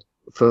is that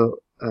for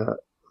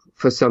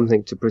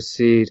something to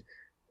proceed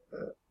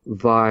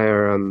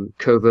via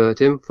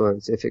covert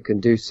influence, if it can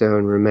do so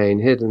and remain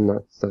hidden,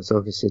 that's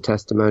obviously a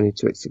testimony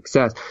to its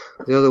success.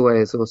 The other way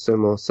is also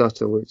more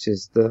subtle, which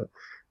is that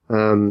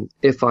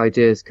if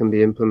ideas can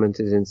be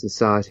implemented in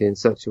society in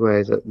such a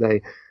way that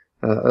they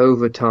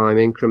over time,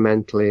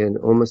 incrementally and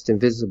almost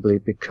invisibly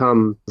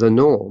become the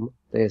norm,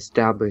 they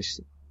establish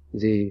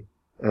the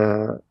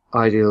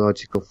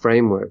ideological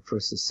framework for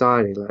a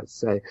society, let's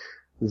say,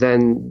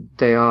 then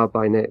they are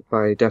by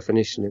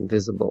definition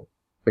invisible,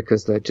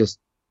 because they're just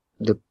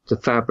the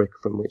fabric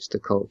from which the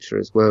culture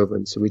is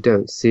woven, so we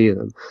don't see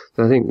them.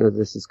 So I think that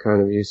this is kind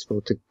of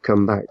useful to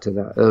come back to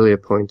that earlier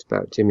point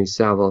about Jimmy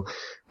Savile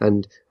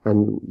and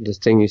the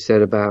thing you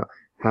said about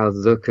how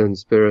the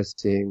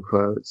conspiracy, in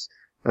quotes,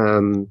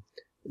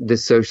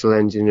 this social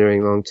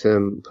engineering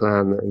long-term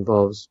plan that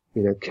involves,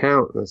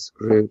 countless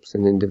groups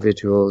and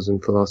individuals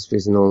and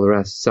philosophies and all the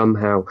rest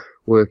somehow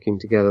working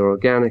together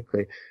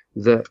organically,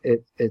 that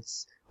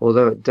it's,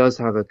 although it does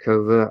have a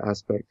covert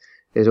aspect,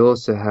 it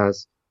also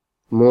has,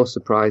 more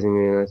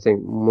surprisingly, and I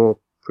think more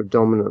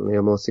predominantly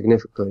or more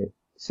significantly,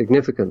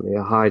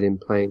 a hide in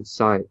plain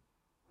sight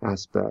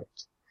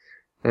aspect.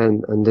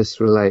 And this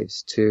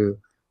relates to,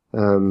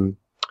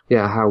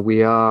 how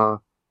we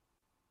are.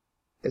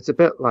 It's a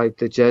bit like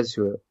the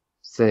Jesuit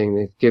thing.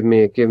 They give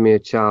me a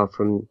child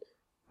from,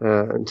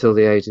 until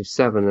the age of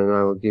 7 and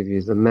I will give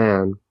you the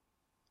man.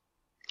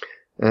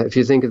 If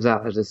you think of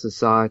that at a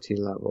society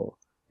level,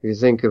 if you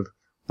think of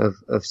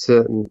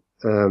certain,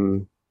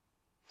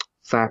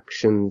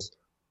 factions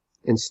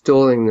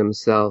installing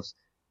themselves,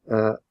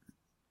 sort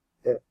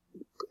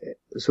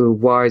of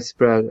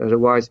at a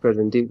widespread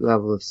and deep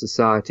level of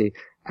society,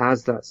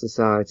 as that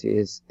society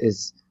is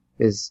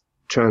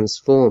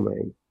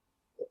transforming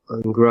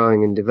and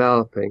growing and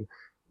developing,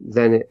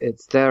 then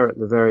it's there at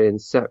the very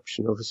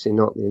inception, obviously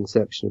not the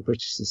inception of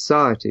British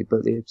society,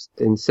 but the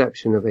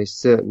inception of a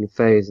certain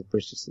phase of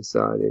British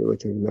society we're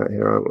talking about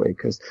here, aren't we?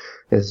 Because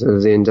there's sort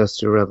of the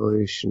Industrial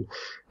Revolution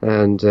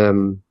and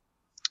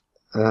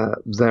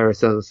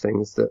various other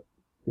things that,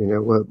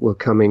 were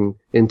coming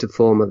into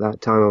form at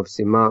that time.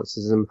 Obviously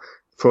Marxism,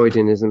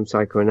 Freudianism,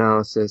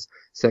 psychoanalysis,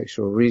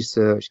 sexual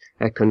research,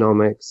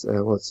 economics,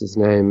 what's his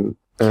name?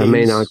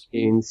 Maynard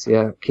Keynes,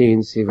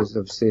 Keynes, he was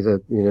obviously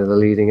the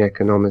leading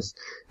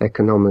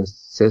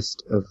economicist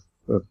of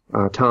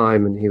our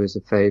time, and he was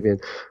a Fabian,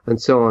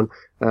 and so on.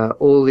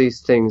 All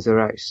these things are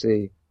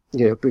actually,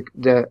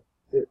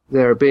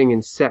 they're being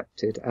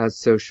incepted as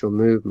social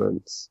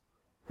movements,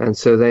 and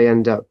so they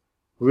end up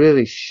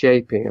really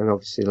shaping, and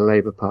obviously the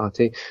Labour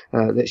Party,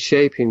 that's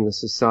shaping the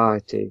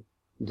society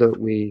that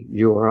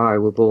you or I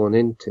were born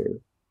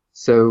into.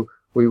 So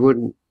we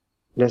wouldn't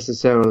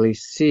necessarily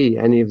see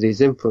any of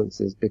these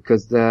influences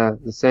because they're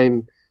the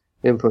same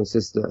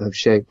influences that have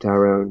shaped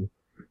our own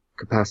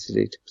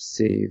capacity to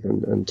perceive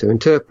and to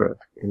interpret.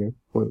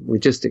 We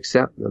just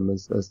accept them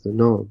as the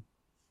norm.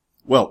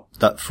 Well,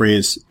 that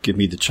phrase, give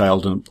me the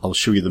child and I'll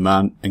show you the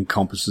man,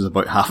 encompasses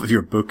about half of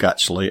your book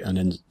actually, and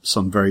in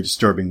some very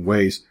disturbing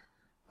ways,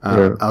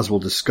 as we'll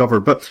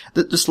discover. But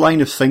this line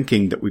of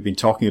thinking that we've been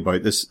talking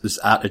about, this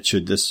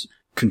attitude, this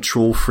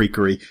control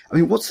freakery. I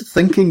mean, what's the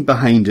thinking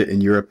behind it, in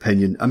your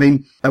opinion? I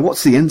mean,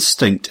 what's the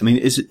instinct? I mean,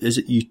 is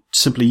it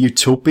simply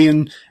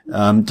utopian?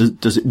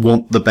 Does it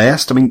want the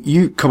best? I mean,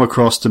 you come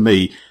across to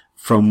me,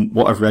 from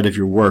what I've read of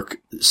your work,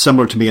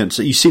 similar to me, and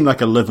so you seem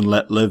like a live and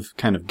let live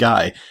kind of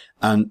guy.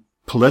 And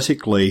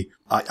politically,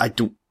 I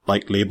don't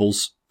like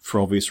labels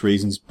for obvious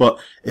reasons, but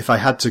if I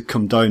had to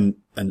come down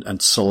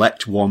and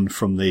select one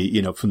from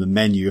the, from the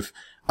menu,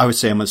 I would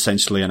say I'm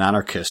essentially an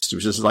anarchist,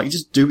 which is like,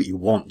 just do what you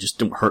want, just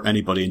don't hurt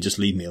anybody and just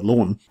leave me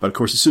alone. But of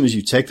course, as soon as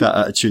you take that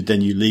attitude,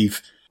 then you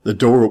leave the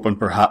door open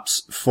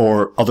perhaps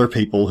for other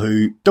people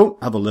who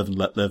don't have a live and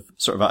let live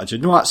sort of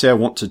attitude. No, actually, I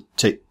want to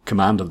take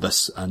command of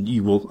this, and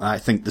I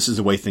think this is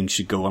the way things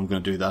should go. I'm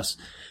going to do this.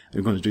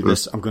 I'm going to do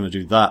this. I'm going to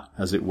do that,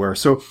 as it were.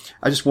 So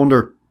I just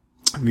wonder,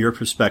 from your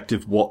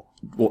perspective, what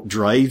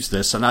drives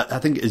this? And I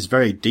think it is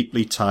very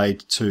deeply tied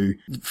to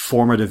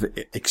formative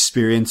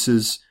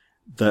experiences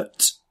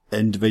that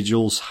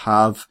individuals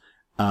have.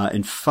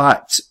 In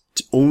fact,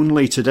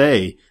 only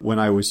today, when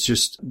I was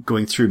just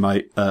going through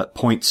my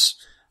points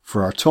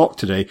for our talk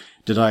today,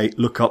 did I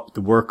look up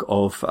the work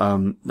of,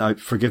 now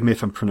forgive me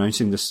if I'm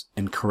pronouncing this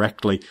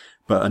incorrectly,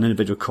 but an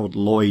individual called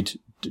Lloyd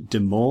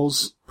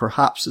DeMause,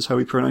 perhaps is how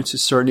he pronounced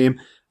his surname,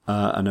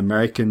 an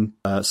American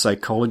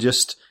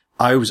psychologist.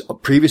 I was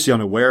previously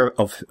unaware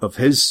of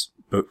his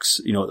books,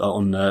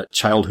 on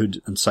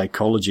childhood and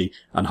psychology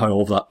and how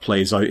all that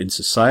plays out in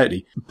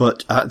society.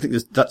 But I think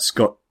that's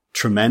got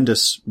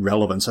tremendous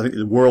relevance. I think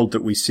the world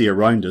that we see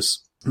around us,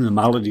 and the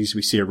maladies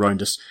we see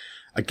around us,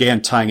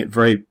 again, tying it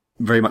very,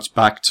 very much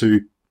back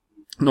to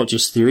not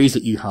just theories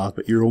that you have,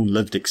 but your own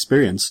lived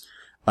experience,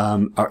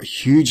 are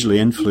hugely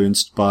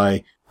influenced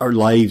by our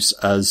lives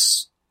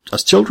as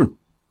children.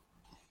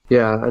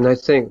 Yeah, and I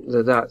think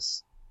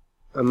that's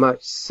a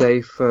much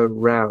safer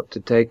route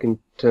to take in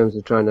terms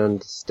of trying to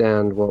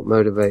understand what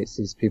motivates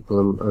these people,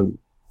 and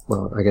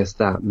well, I guess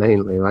that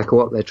mainly, like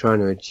what they're trying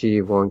to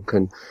achieve. One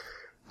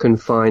can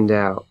find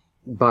out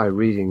by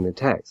reading the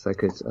text.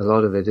 Like a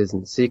lot of it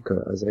isn't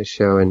secret, as I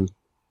show in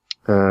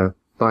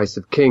Vice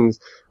of Kings,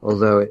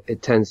 although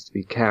it tends to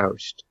be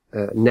couched,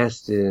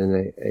 nested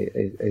in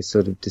a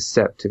sort of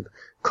deceptive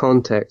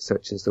context,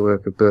 such as the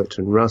work of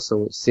Bertrand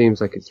Russell, which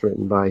seems like it's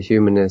written by a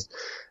humanist,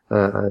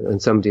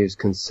 and somebody who's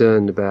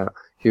concerned about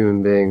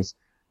human beings,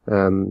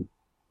 and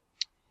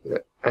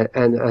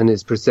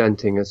is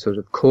presenting a sort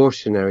of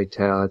cautionary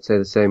tale. I'd say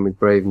the same with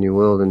Brave New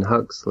World and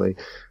Huxley.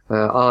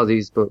 Are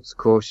these books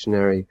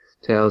cautionary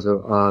tales,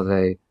 or are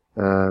they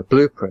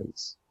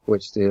blueprints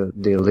which the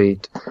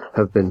elite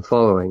have been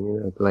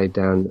following, laid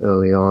down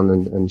early on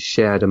and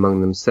shared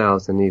among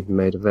themselves, and even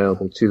made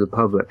available to the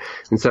public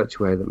in such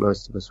a way that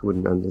most of us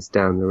wouldn't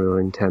understand the real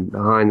intent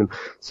behind them?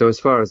 So as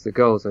far as the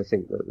goals, I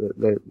think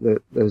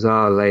that those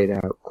are laid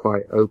out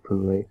quite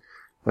openly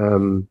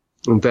in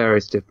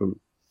various different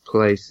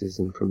places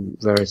and from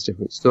various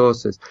different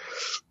sources.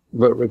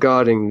 But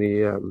regarding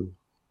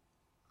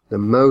the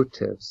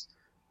motives,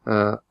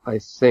 I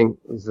think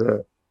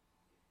that,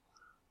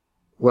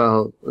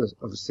 well,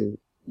 obviously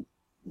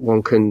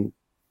one can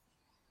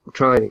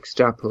try and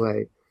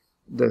extrapolate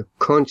the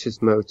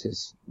conscious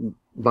motives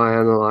by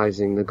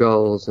analyzing the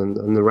goals and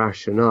the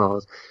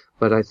rationales,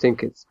 but I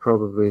think it's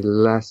probably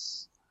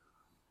less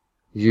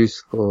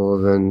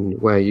useful than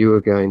where you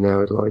were going there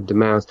with Lloyd de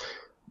Mouse,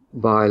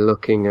 by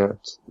looking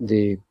at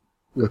the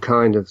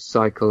kind of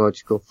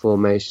psychological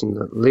formation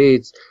that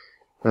leads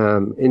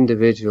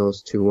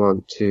individuals to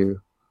want to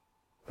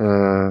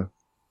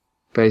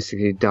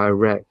basically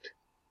direct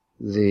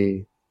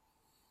the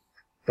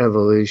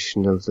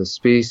evolution of the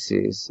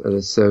species at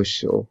a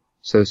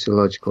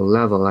sociological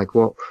level. Like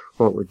what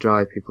would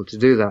drive people to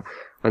do that?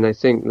 And I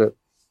think that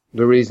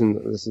the reason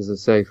that this is a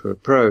safer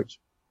approach,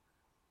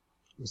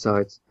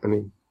 besides, I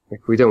mean,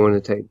 like, we don't want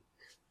to take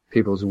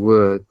people's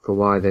word for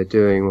why they're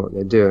doing what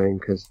they're doing,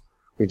 because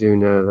we do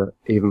know that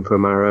even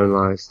from our own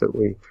lives that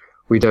we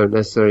don't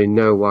necessarily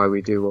know why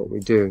we do what we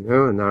do,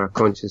 and our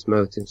conscious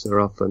motives are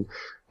often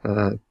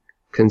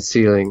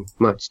concealing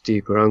much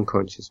deeper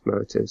unconscious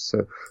motives.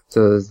 So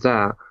there's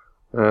that.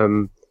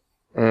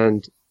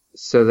 And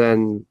so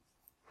then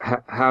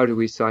how do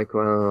we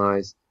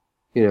psychoanalyze,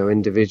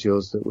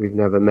 individuals that we've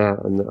never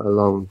met and that are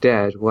long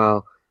dead?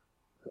 Well,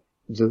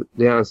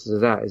 the answer to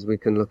that is we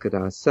can look at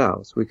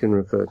ourselves. We can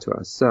refer to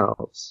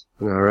ourselves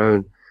and our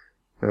own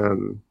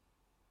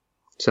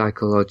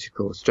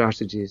psychological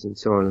strategies and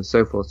so on and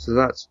so forth. So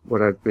that's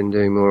what I've been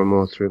doing more and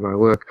more through my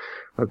work.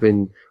 I've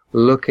been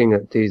looking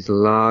at these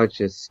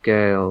larger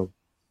scale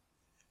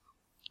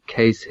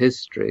case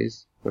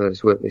histories, whether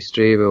it's Whitley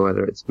Strieber,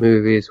 whether it's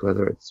movies,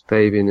 whether it's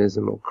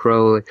Fabianism or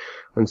Crowley,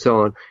 and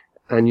so on,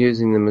 and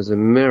using them as a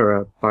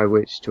mirror by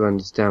which to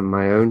understand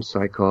my own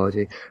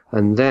psychology.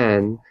 And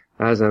then,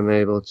 as I'm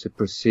able to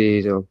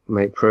proceed or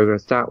make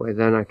progress that way,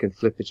 then I can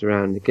flip it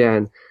around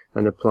again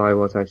and apply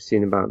what I've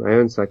seen about my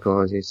own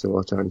psychology to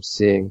what I'm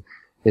seeing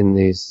in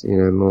these,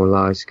 more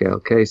large-scale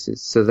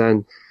cases. So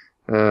then,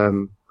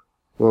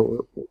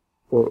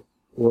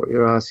 what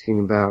you're asking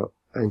about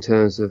in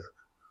terms of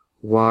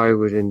why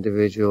would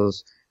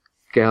individuals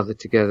gather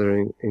together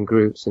in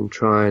groups and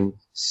try and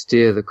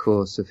steer the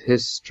course of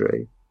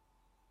history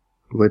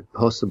with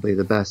possibly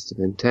the best of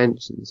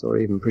intentions, or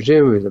even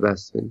presumably the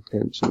best of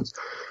intentions?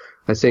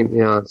 I think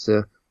the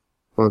answer,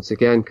 once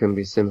again, can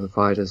be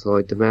simplified as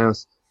Lloyd de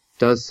Mouse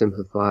does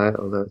simplify it,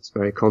 although it's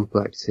very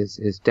complex, his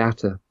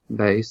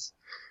database,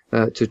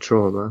 to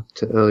trauma,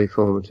 to early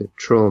formative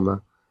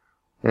trauma,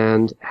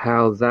 and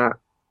how that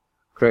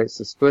creates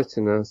a split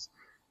in us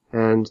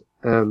and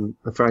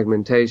a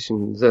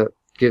fragmentation that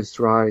gives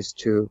rise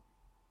to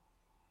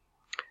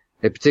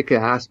a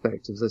particular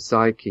aspect of the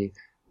psyche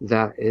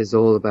that is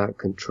all about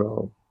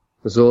control.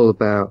 It's all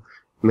about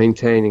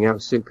maintaining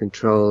absolute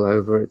control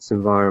over its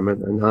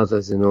environment and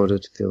others in order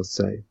to feel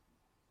safe.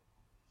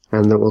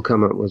 And that will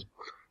come up with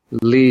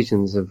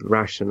legions of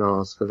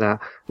rationales for that.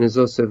 And it's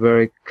also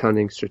very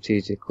cunning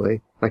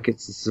strategically, like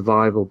it's a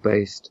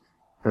survival-based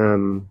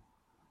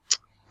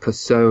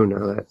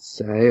persona, let's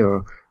say,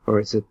 or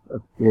it's a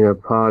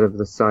part of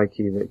the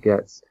psyche that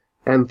gets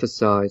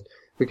emphasized.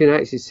 We can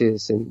actually see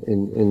this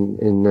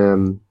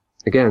in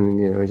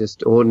again,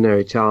 just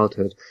ordinary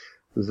childhood,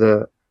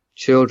 that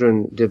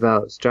children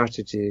develop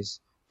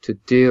strategies to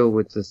deal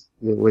with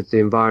the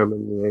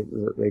environment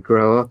that they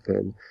grow up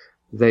in.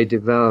 They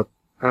develop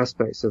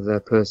aspects of their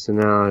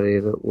personality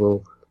that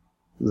will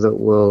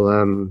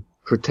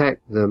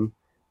protect them,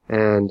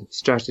 and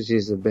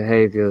strategies of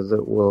behavior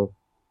that will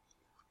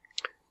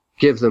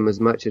give them as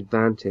much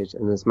advantage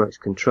and as much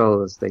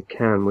control as they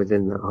can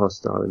within that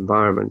hostile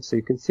environment. So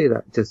you can see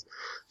that just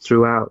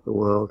throughout the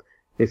world.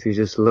 If you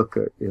just look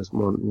at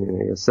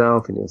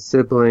yourself and your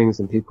siblings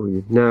and people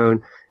you've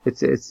known,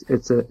 it's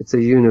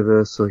a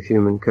universal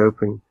human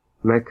coping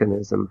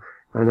mechanism.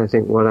 And I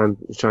think what I'm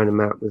trying to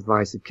map with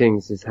Vice of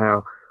Kings is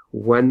how,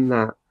 when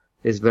that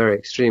is very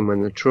extreme,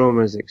 when the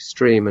trauma is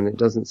extreme and it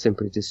doesn't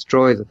simply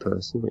destroy the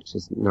person, which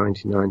is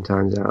 99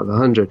 times out of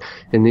 100,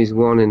 in these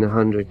 1 in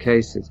 100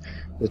 cases,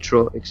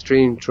 the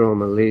extreme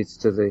trauma leads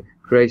to the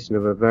creation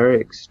of a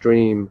very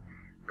extreme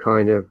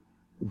kind of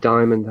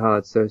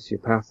diamond-hard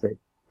sociopathic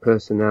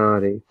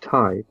personality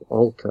type,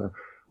 alter,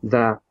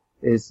 that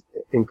is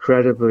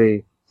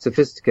incredibly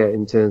sophisticated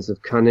in terms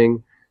of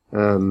cunning,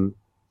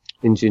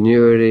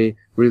 ingenuity,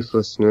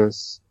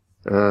 ruthlessness,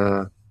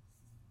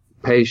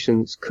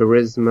 patience,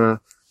 charisma,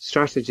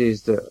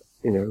 strategies that,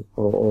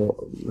 or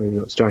maybe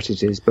not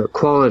strategies, but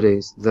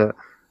qualities that,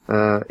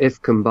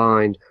 if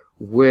combined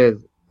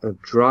with a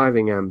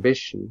driving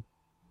ambition,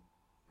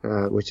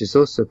 which is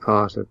also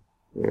part of,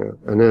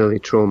 an early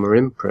trauma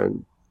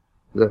imprint,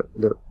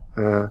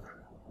 that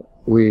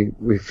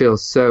we feel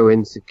so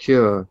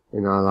insecure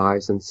in our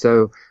lives and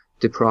so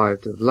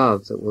deprived of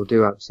love that we'll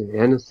do absolutely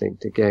anything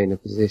to gain a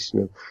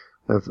position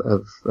of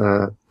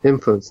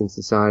influence in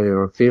society,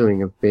 or a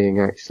feeling of being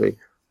actually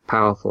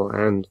powerful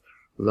and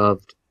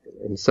loved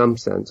in some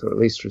sense, or at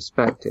least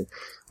respected.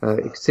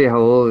 You can see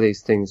how all of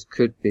these things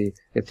could be,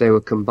 if they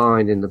were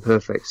combined in the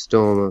perfect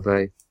storm of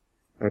a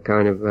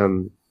kind of,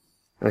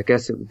 I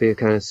guess it would be a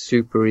kind of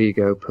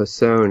superego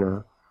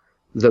persona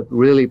that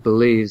really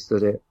believes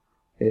that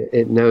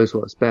it knows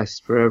what's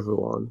best for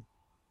everyone,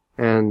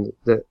 and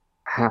that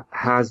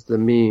has the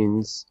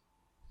means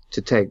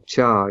to take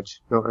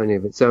charge, not only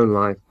of its own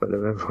life, but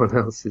of everyone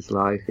else's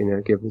life,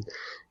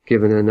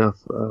 given enough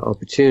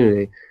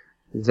opportunity,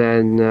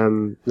 then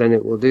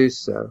it will do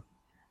so.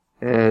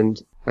 And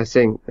I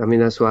think,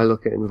 that's why I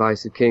look at in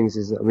Vice of Kings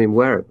is,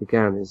 where it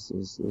began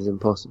is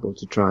impossible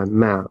to try and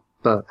map,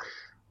 but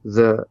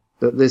that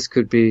this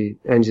could be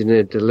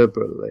engineered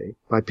deliberately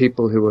by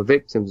people who were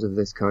victims of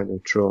this kind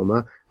of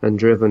trauma and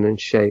driven and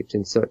shaped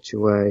in such a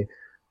way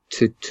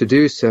to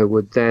do so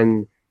would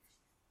then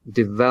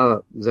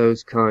develop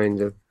those kind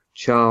of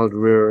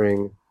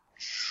child-rearing,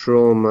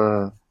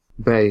 trauma-based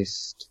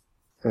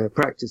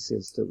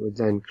practices that would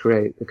then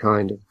create the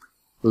kind of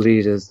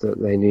leaders that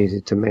they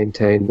needed to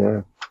maintain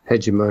their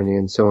hegemony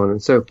and so on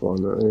and so forth.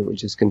 And it would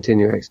just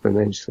continue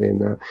exponentially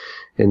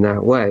in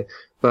that way.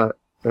 But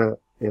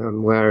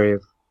I'm wary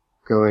of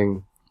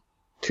going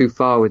too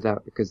far with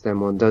that, because then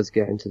one does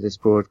get into this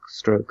broad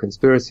stroke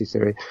conspiracy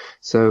theory.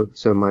 So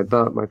my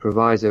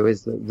proviso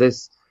is that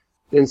this,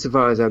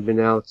 insofar as I've been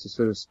able to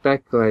sort of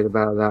speculate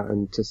about that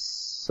and to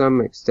some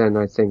extent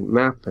I think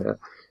map it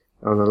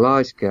on a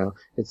large scale,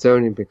 it's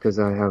only because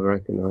I have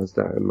recognized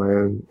that in my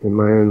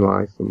own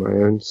life, in my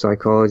own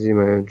psychology,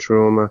 my own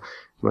trauma,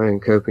 my own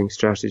coping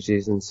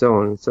strategies and so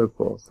on and so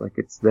forth. Like,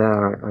 it's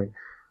there.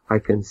 I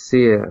can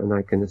see it and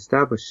I can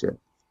establish it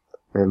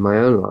in my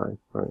own life.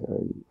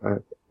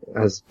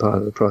 As part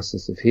of the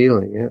process of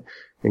healing it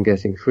and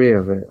getting free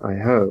of it, I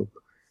hope.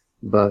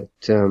 But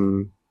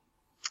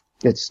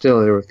it's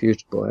still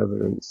irrefutable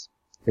evidence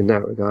in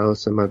that regard.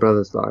 Also, my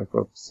brother's life,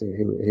 obviously,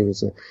 he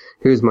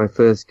was my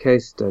first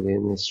case study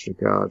in this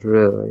regard,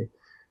 really,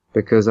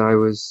 because I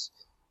was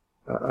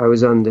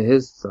under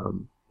his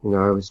thumb.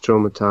 I was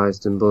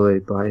traumatized and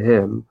bullied by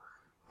him,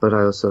 but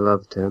I also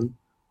loved him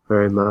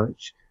very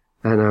much,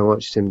 and I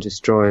watched him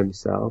destroy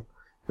himself,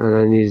 and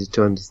I needed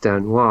to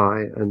understand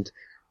why, and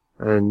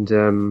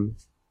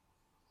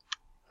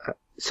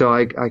so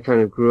I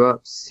kind of grew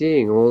up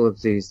seeing all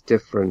of these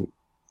different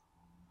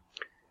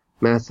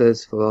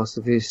methods,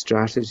 philosophies,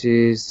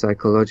 strategies,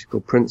 psychological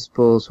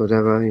principles,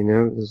 whatever,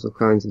 there's all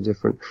kinds of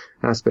different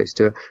aspects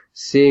to it,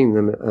 seeing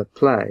them at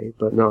play,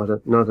 but not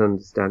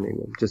understanding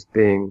them, just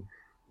being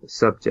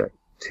subject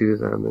to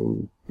them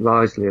and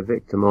largely a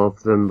victim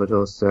of them, but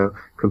also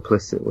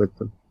complicit with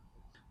them.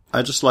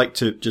 I'd just like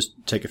to just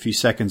take a few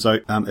seconds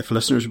out. If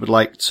listeners would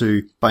like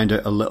to find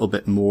out a little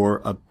bit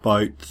more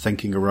about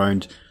thinking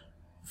around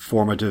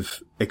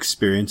formative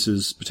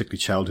experiences, particularly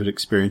childhood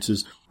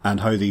experiences, and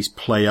how these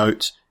play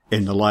out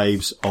in the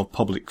lives of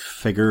public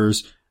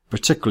figures,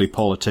 particularly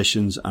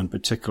politicians, and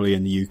particularly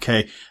in the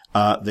UK,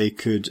 they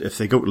could, if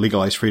they go to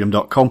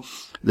legalizefreedom.com,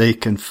 they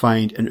can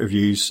find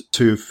interviews,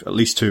 at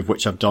least two of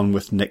which I've done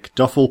with Nick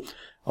Duffel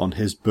on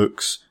his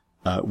books,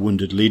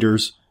 Wounded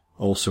Leaders,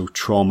 also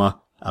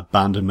Trauma,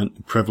 Abandonment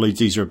and Privilege.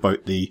 These are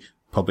about the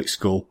public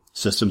school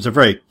systems. They're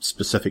very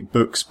specific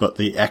books, but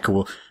they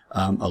echo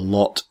a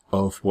lot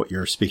of what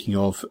you're speaking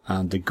of,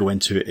 and they go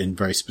into it in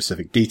very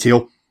specific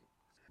detail.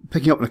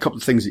 Picking up on a couple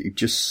of things that you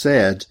just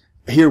said,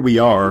 here we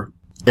are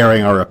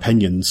airing our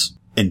opinions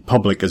in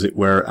public, as it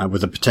were,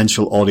 with a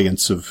potential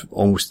audience of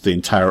almost the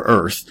entire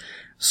earth.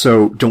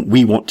 So don't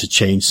we want to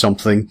change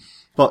something?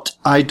 But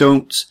I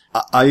don't.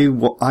 I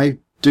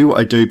do what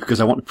I do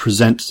because I want to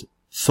present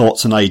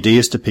thoughts and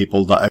ideas to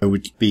people that I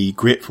would be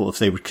grateful if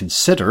they would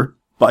consider,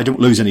 but I don't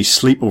lose any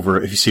sleep over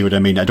it, if you see what I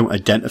mean. I don't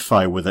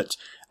identify with it.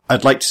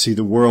 I'd like to see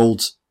the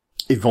world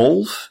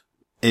evolve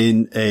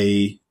in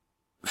a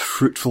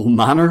fruitful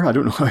manner. I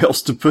don't know how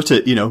else to put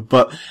it,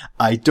 but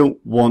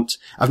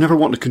I've never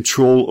wanted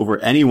control over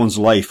anyone's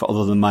life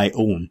other than my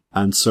own.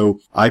 And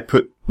so I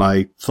put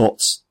my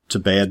thoughts to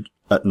bed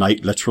at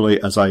night,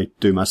 literally, as I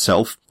do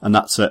myself, and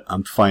that's it.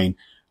 I'm fine.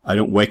 I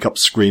don't wake up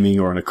screaming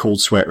or in a cold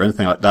sweat or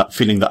anything like that,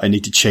 feeling that I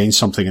need to change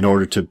something in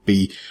order to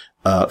be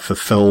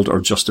fulfilled or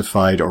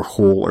justified or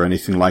whole or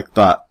anything like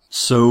that.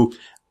 So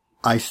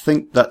I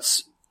think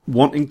that's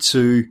wanting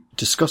to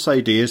discuss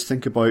ideas,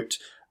 think about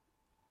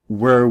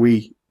where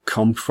we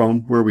come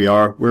from, where we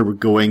are, where we're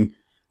going,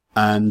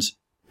 and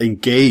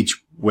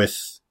engage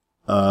with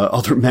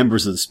other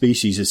members of the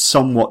species is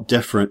somewhat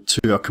different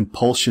to a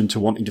compulsion to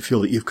wanting to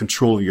feel that you have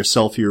control of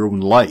yourself, your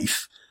own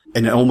life,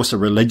 in almost a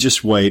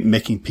religious way,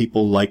 molding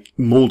people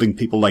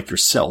like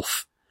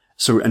yourself.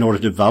 So in order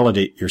to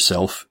validate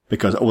yourself,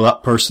 because,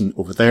 that person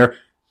over there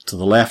to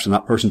the left and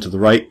that person to the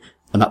right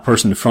and that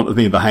person in front of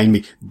me and behind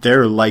me,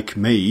 they're like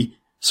me,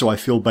 so I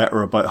feel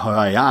better about how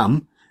I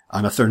am.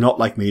 And if they're not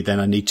like me, then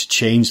I need to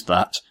change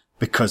that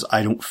because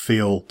I don't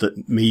feel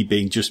that me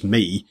being just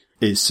me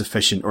is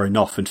sufficient or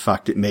enough. In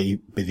fact, it may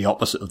be the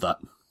opposite of that.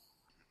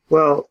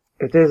 Well,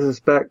 it is a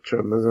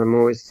spectrum, as I'm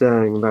always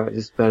saying about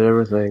just about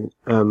everything.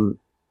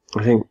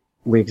 I think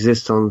we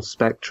exist on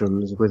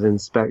spectrums within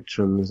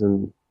spectrums,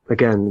 and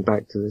again,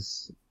 back to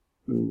this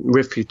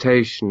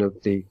refutation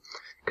of the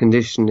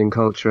conditioned,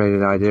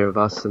 enculturated idea of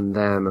us and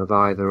them, of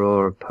either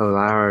or, of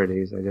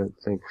polarities. I don't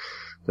think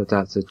that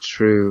that's a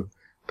true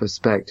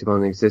perspective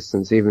on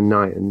existence. Even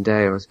night and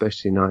day, or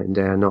especially night and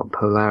day, are not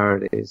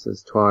polarities.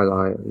 There's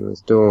twilight and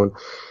there's dawn.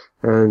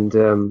 And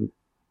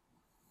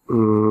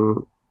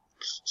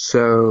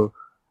so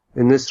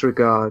in this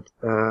regard,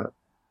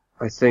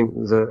 I think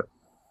that,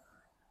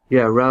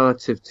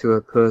 relative to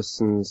a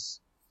person's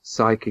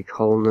psychic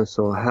wholeness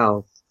or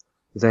health,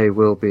 they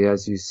will be,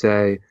 as you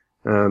say,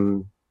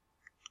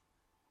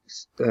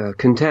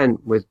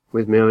 content with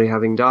merely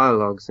having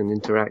dialogues and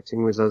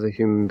interacting with other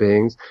human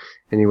beings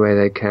any way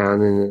they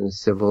can, in a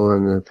civil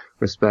and a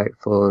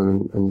respectful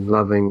and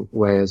loving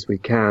way as we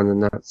can,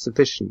 and that's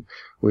sufficient.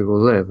 We will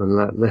live and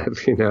let live,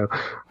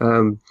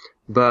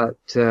 but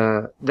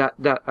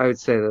that I would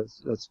say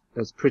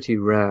that's pretty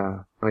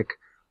rare. Like,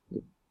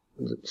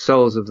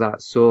 souls of that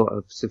sort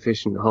of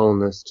sufficient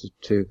wholeness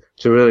to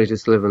really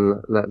just live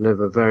and let live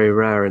are very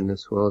rare in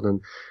this world,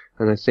 and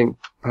I think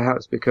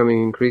perhaps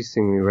becoming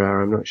increasingly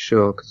rare. I'm not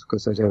sure, because of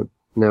course I don't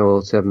know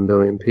all 7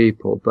 billion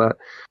people, but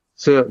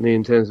certainly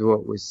in terms of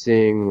what we're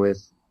seeing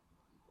with,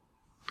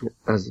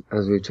 as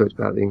we talked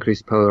about, the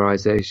increased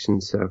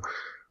polarization, so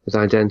with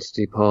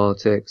identity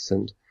politics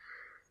and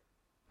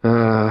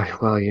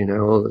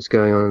all that's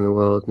going on in the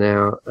world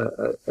now,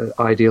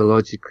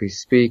 ideologically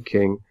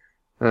speaking,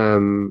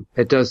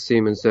 it does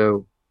seem as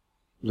though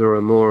there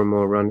is more and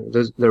more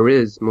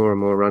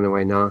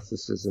runaway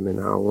narcissism in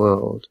our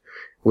world,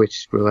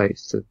 which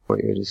relates to what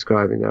you're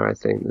describing there. I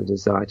think the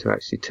desire to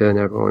actually turn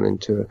everyone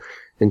into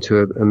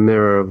a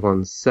mirror of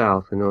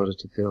oneself in order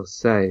to feel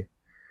safe,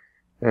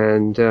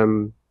 and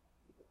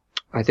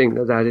I think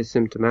that is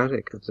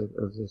symptomatic of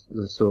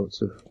the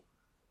sorts of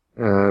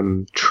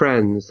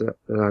trends that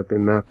I've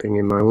been mapping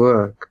in my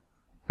work,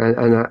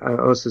 and I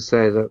also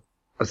say that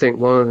I think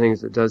one of the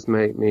things that does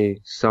make me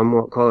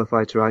somewhat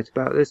qualified to write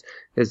about this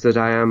is that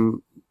I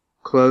am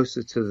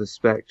closer to the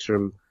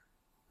spectrum,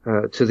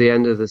 to the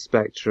end of the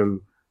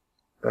spectrum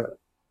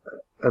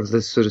of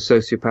this sort of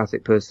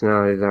sociopathic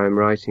personality that I'm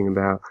writing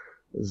about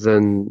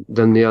than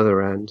the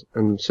other end,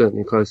 and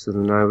certainly closer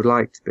than I would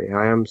like to be.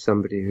 I am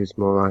somebody who's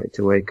more likely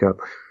to wake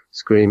up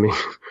screaming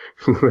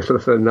in the middle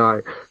of the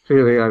night,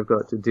 feeling I've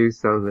got to do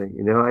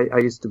something. I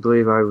used to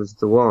believe I was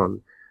the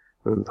one,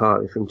 and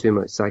partly from too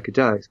much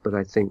psychedelics, but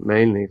I think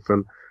mainly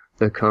from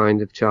the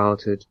kind of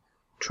childhood,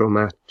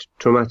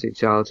 traumatic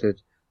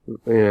childhood,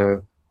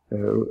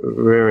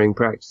 rearing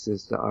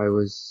practices that I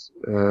was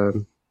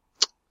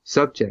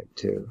subject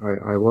to.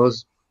 I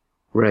was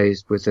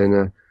raised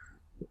within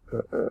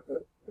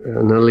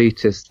an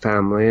elitist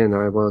family, and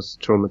I was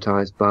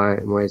traumatized by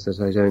it in ways that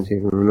I don't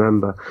even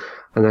remember.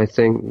 And I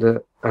think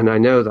that, and I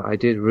know that I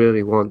did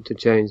really want to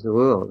change the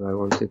world. I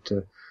wanted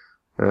to,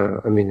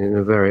 in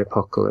a very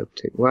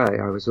apocalyptic way.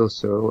 I've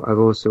also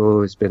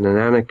always been an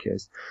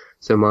anarchist.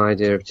 So my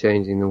idea of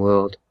changing the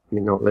world,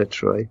 not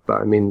literally,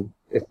 but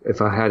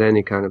if I had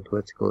any kind of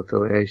political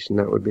affiliation,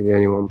 that would be the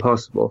only one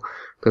possible,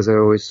 because I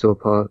always saw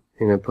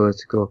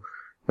political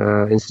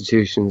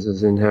institutions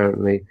as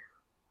inherently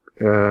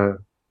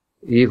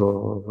evil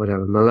or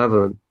whatever,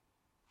 malevolent.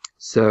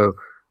 So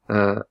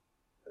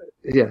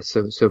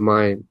so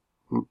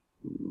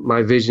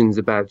my visions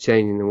about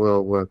changing the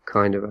world were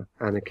kind of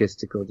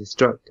anarchistic or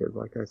destructive.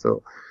 Like, I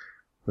thought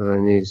that I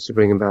needed to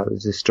bring about the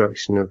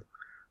destruction of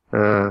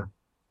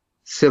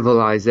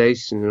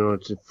civilization in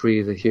order to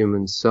free the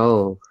human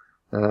soul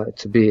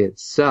to be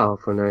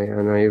itself. And I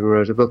even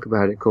wrote a book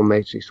about it called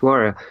Matrix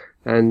Warrior.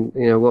 And,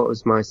 what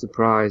was my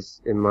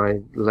surprise in my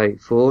late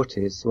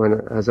 40s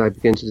as I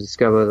began to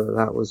discover that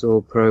that was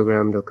all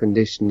programmed or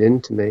conditioned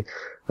into me,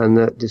 and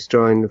that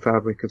destroying the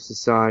fabric of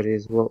society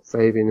is what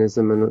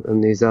Fabianism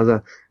and these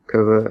other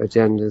covert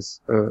agendas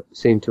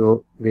seem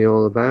to be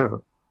all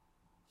about.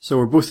 So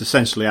we're both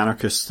essentially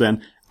anarchists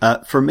then.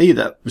 For me,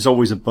 that was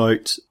always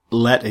about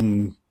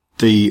letting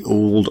the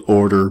old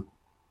order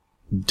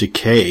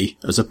decay,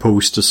 as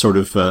opposed to sort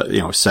of,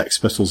 Sex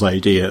Pistols'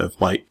 idea of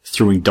like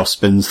throwing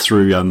dustbins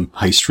through,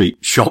 high street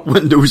shop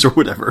windows or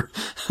whatever.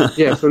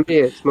 Yeah, for me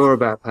it's more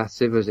about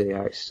passivity,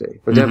 actually.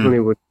 There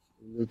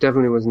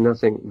definitely was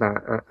nothing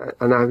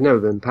and I've never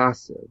been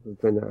passive. I've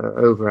been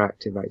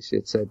overactive, I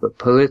should say, but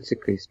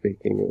politically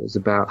speaking, it was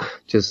about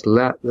just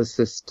let the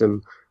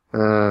system,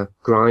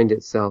 grind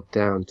itself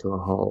down to a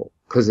halt.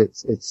 Because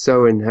it's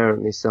so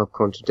inherently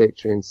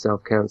self-contradictory and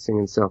self-cancelling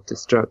and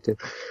self-destructive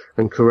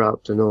and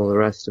corrupt and all the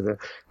rest of it.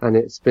 And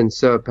it's been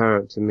so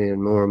apparent to me,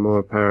 and more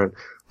apparent,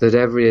 that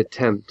every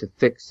attempt to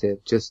fix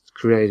it just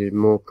created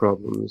more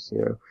problems,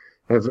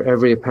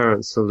 Every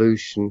apparent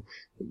solution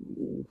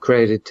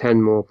created 10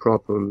 more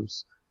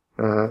problems.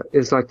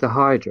 It's like the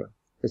Hydra.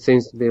 It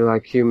seems to be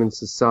like human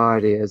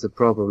society as a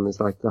problem is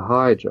like the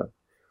Hydra.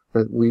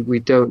 That we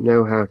don't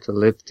know how to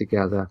live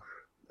together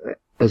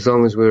as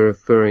long as we're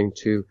referring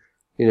to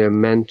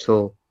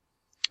mental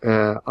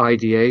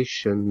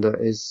ideation that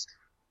is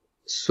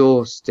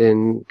sourced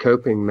in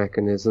coping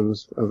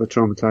mechanisms of a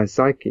traumatized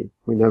psyche.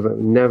 We're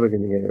never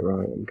going to get it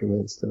right. I'm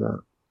convinced of that.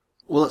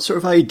 Well, that sort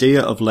of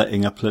idea of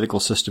letting a political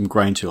system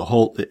grind to a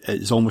halt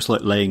is almost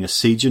like laying a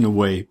siege in a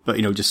way, but,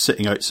 just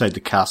sitting outside the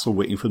castle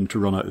waiting for them to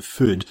run out of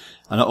food.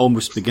 And it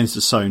almost begins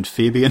to sound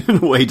Fabian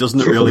in a way,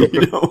 doesn't it really,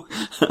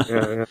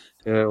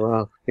 Yeah,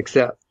 well,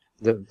 except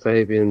that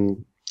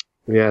Fabian,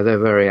 they're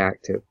very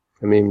active.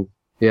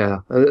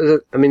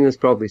 There's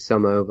probably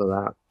some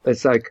overlap.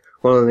 It's like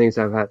one of the things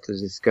I've had to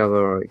discover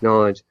or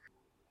acknowledge,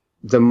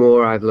 the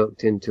more I've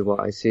looked into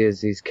what I see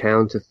as these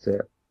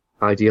counterfeit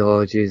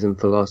ideologies and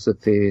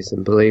philosophies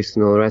and beliefs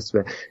and all the rest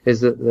of it,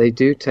 is that they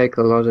do take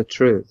a lot of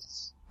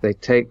truths. They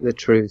take the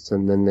truths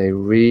and then they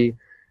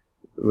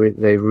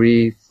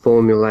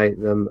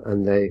reformulate them,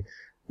 and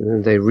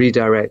they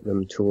redirect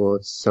them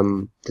towards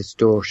some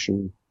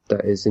distortion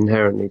that is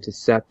inherently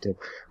deceptive,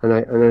 and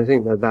I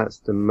think that that's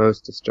the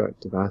most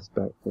destructive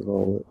aspect of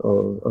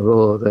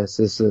all of this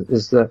is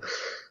that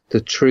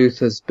the truth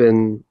has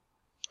been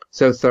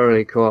so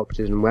thoroughly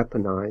co-opted and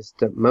weaponized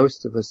that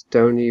most of us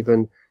don't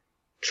even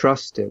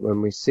trust it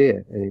when we see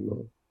it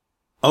anymore.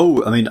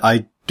 Oh,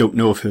 I don't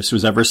know if this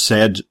was ever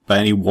said by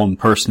any one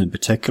person in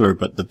particular,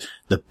 but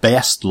the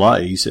best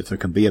lies, if there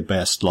can be a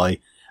best lie,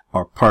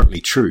 are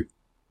partly true.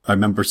 I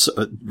remember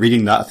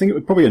reading that. I think it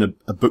was probably in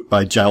a book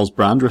by Giles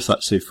Brandreth,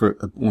 actually, for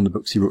one of the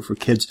books he wrote for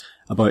kids,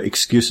 about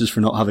excuses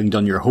for not having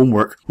done your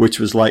homework, which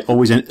was like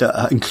always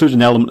include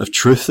an element of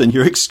truth in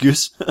your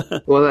excuse.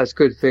 Well, that's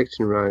good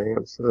fiction writing,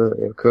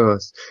 absolutely, of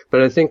course.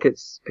 But I think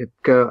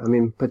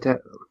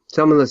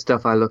some of the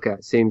stuff I look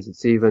at seems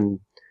it's even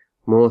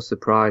more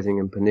surprising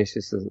and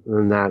pernicious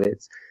than that.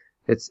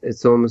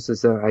 It's almost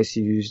as though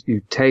actually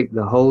you take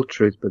the whole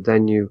truth, but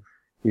then you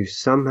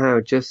somehow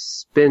just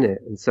spin it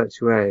in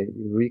such a way,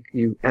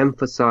 you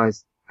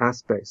emphasize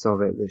aspects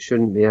of it that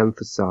shouldn't be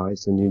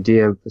emphasized, and you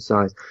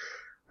de-emphasize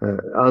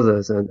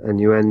others, and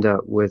you end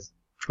up with,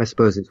 I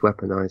suppose it's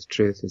weaponized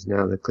truth is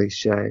now the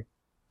cliche.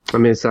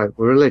 It's like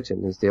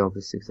religion is the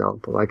obvious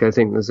example. Like, I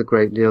think there's a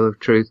great deal of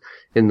truth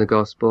in the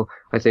gospel.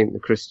 I think the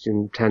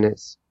Christian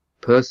tenets,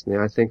 personally,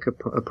 I think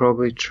are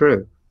probably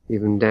true,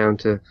 even down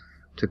to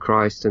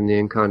Christ and the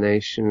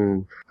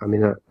incarnation.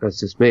 That's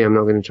just me. I'm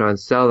not going to try and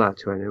sell that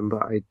to anyone,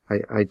 but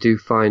I do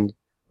find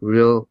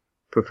real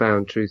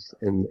profound truth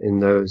in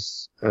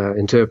those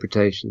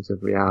interpretations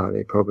of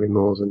reality, probably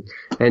more than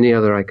any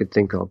other I could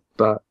think of.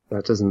 But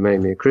that doesn't make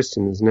me a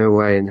Christian. There's no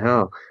way in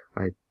hell,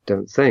 I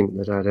don't think,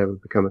 that I'd ever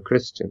become a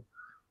Christian,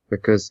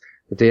 because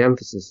the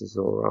emphasis is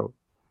all wrong.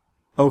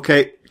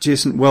 Okay,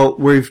 Jason, well,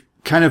 we've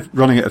kind of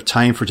running out of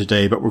time for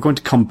today, but we're going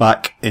to come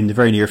back in the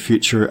very near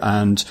future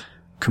and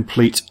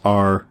complete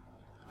our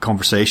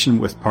conversation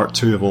with part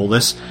 2 of all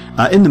this.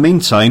 In the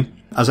meantime,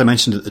 as I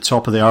mentioned at the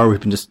top of the hour,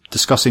 we've been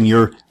discussing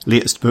your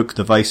latest book,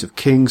 The Vice of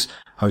Kings,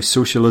 How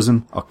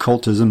Socialism,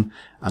 Occultism,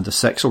 and the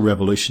Sexual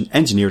Revolution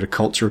Engineered a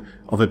Culture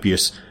of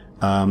Abuse.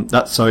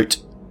 That's out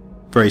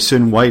very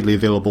soon, widely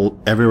available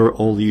everywhere,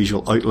 all the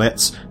usual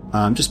outlets.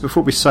 Just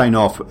before we sign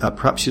off,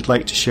 perhaps you'd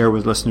like to share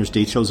with listeners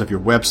details of your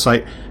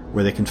website,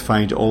 where they can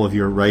find all of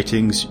your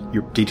writings,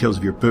 your details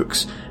of your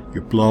books,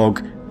 your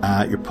blog,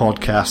 your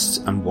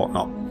podcasts, and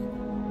whatnot.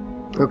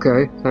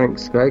 Okay,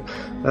 thanks, Greg.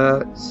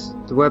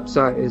 The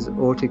website is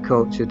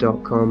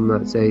auticulture.com.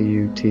 That's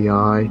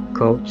AUTI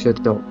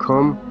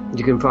culture.com.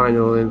 You can find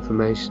all the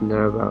information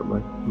there about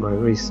my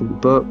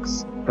recent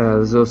books.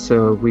 There's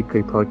also a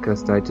weekly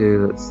podcast I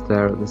do that's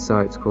there at the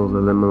site. It's called the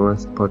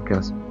Liminalist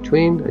Podcast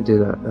Between. I do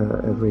that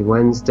every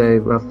Wednesday,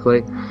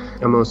 roughly.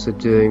 I'm also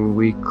doing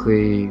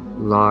weekly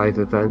live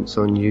events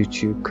on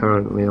YouTube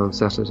currently on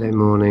Saturday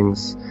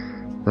mornings.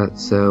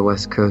 That's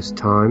West Coast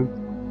time.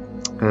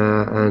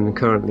 and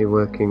currently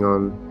working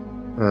on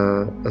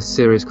a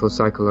series called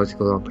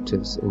Psychological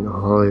Operatives in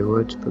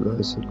Hollywood, for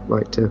those who'd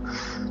like to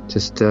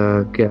just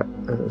get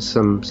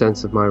some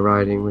sense of my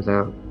writing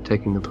without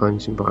taking the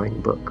plunge and buying a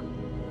book.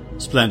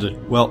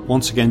 Splendid. Well,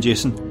 once again,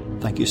 Jason,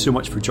 thank you so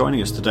much for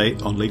joining us today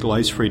on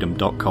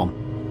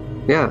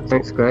LegalizeFreedom.com. Yeah,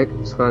 thanks, Greg.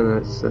 It's fun.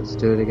 Let's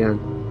do it again.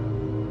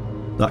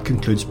 That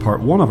concludes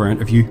part 1 of our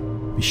interview.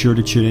 Be sure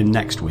to tune in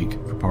next week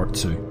for part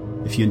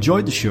 2. If you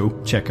enjoyed the show,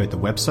 check out the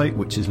website,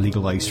 which is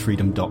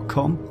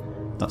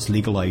LegalizeFreedom.com. That's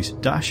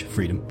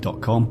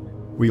legalize-freedom.com,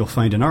 where you'll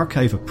find an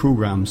archive of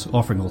programmes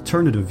offering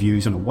alternative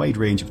views on a wide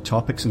range of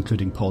topics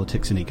including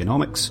politics and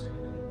economics,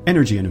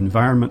 energy and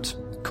environment,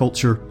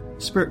 culture,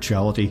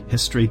 spirituality,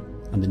 history,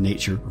 and the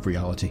nature of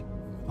reality.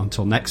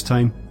 Until next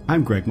time,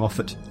 I'm Greg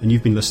Moffat, and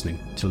you've been listening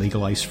to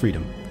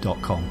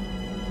LegalizeFreedom.com.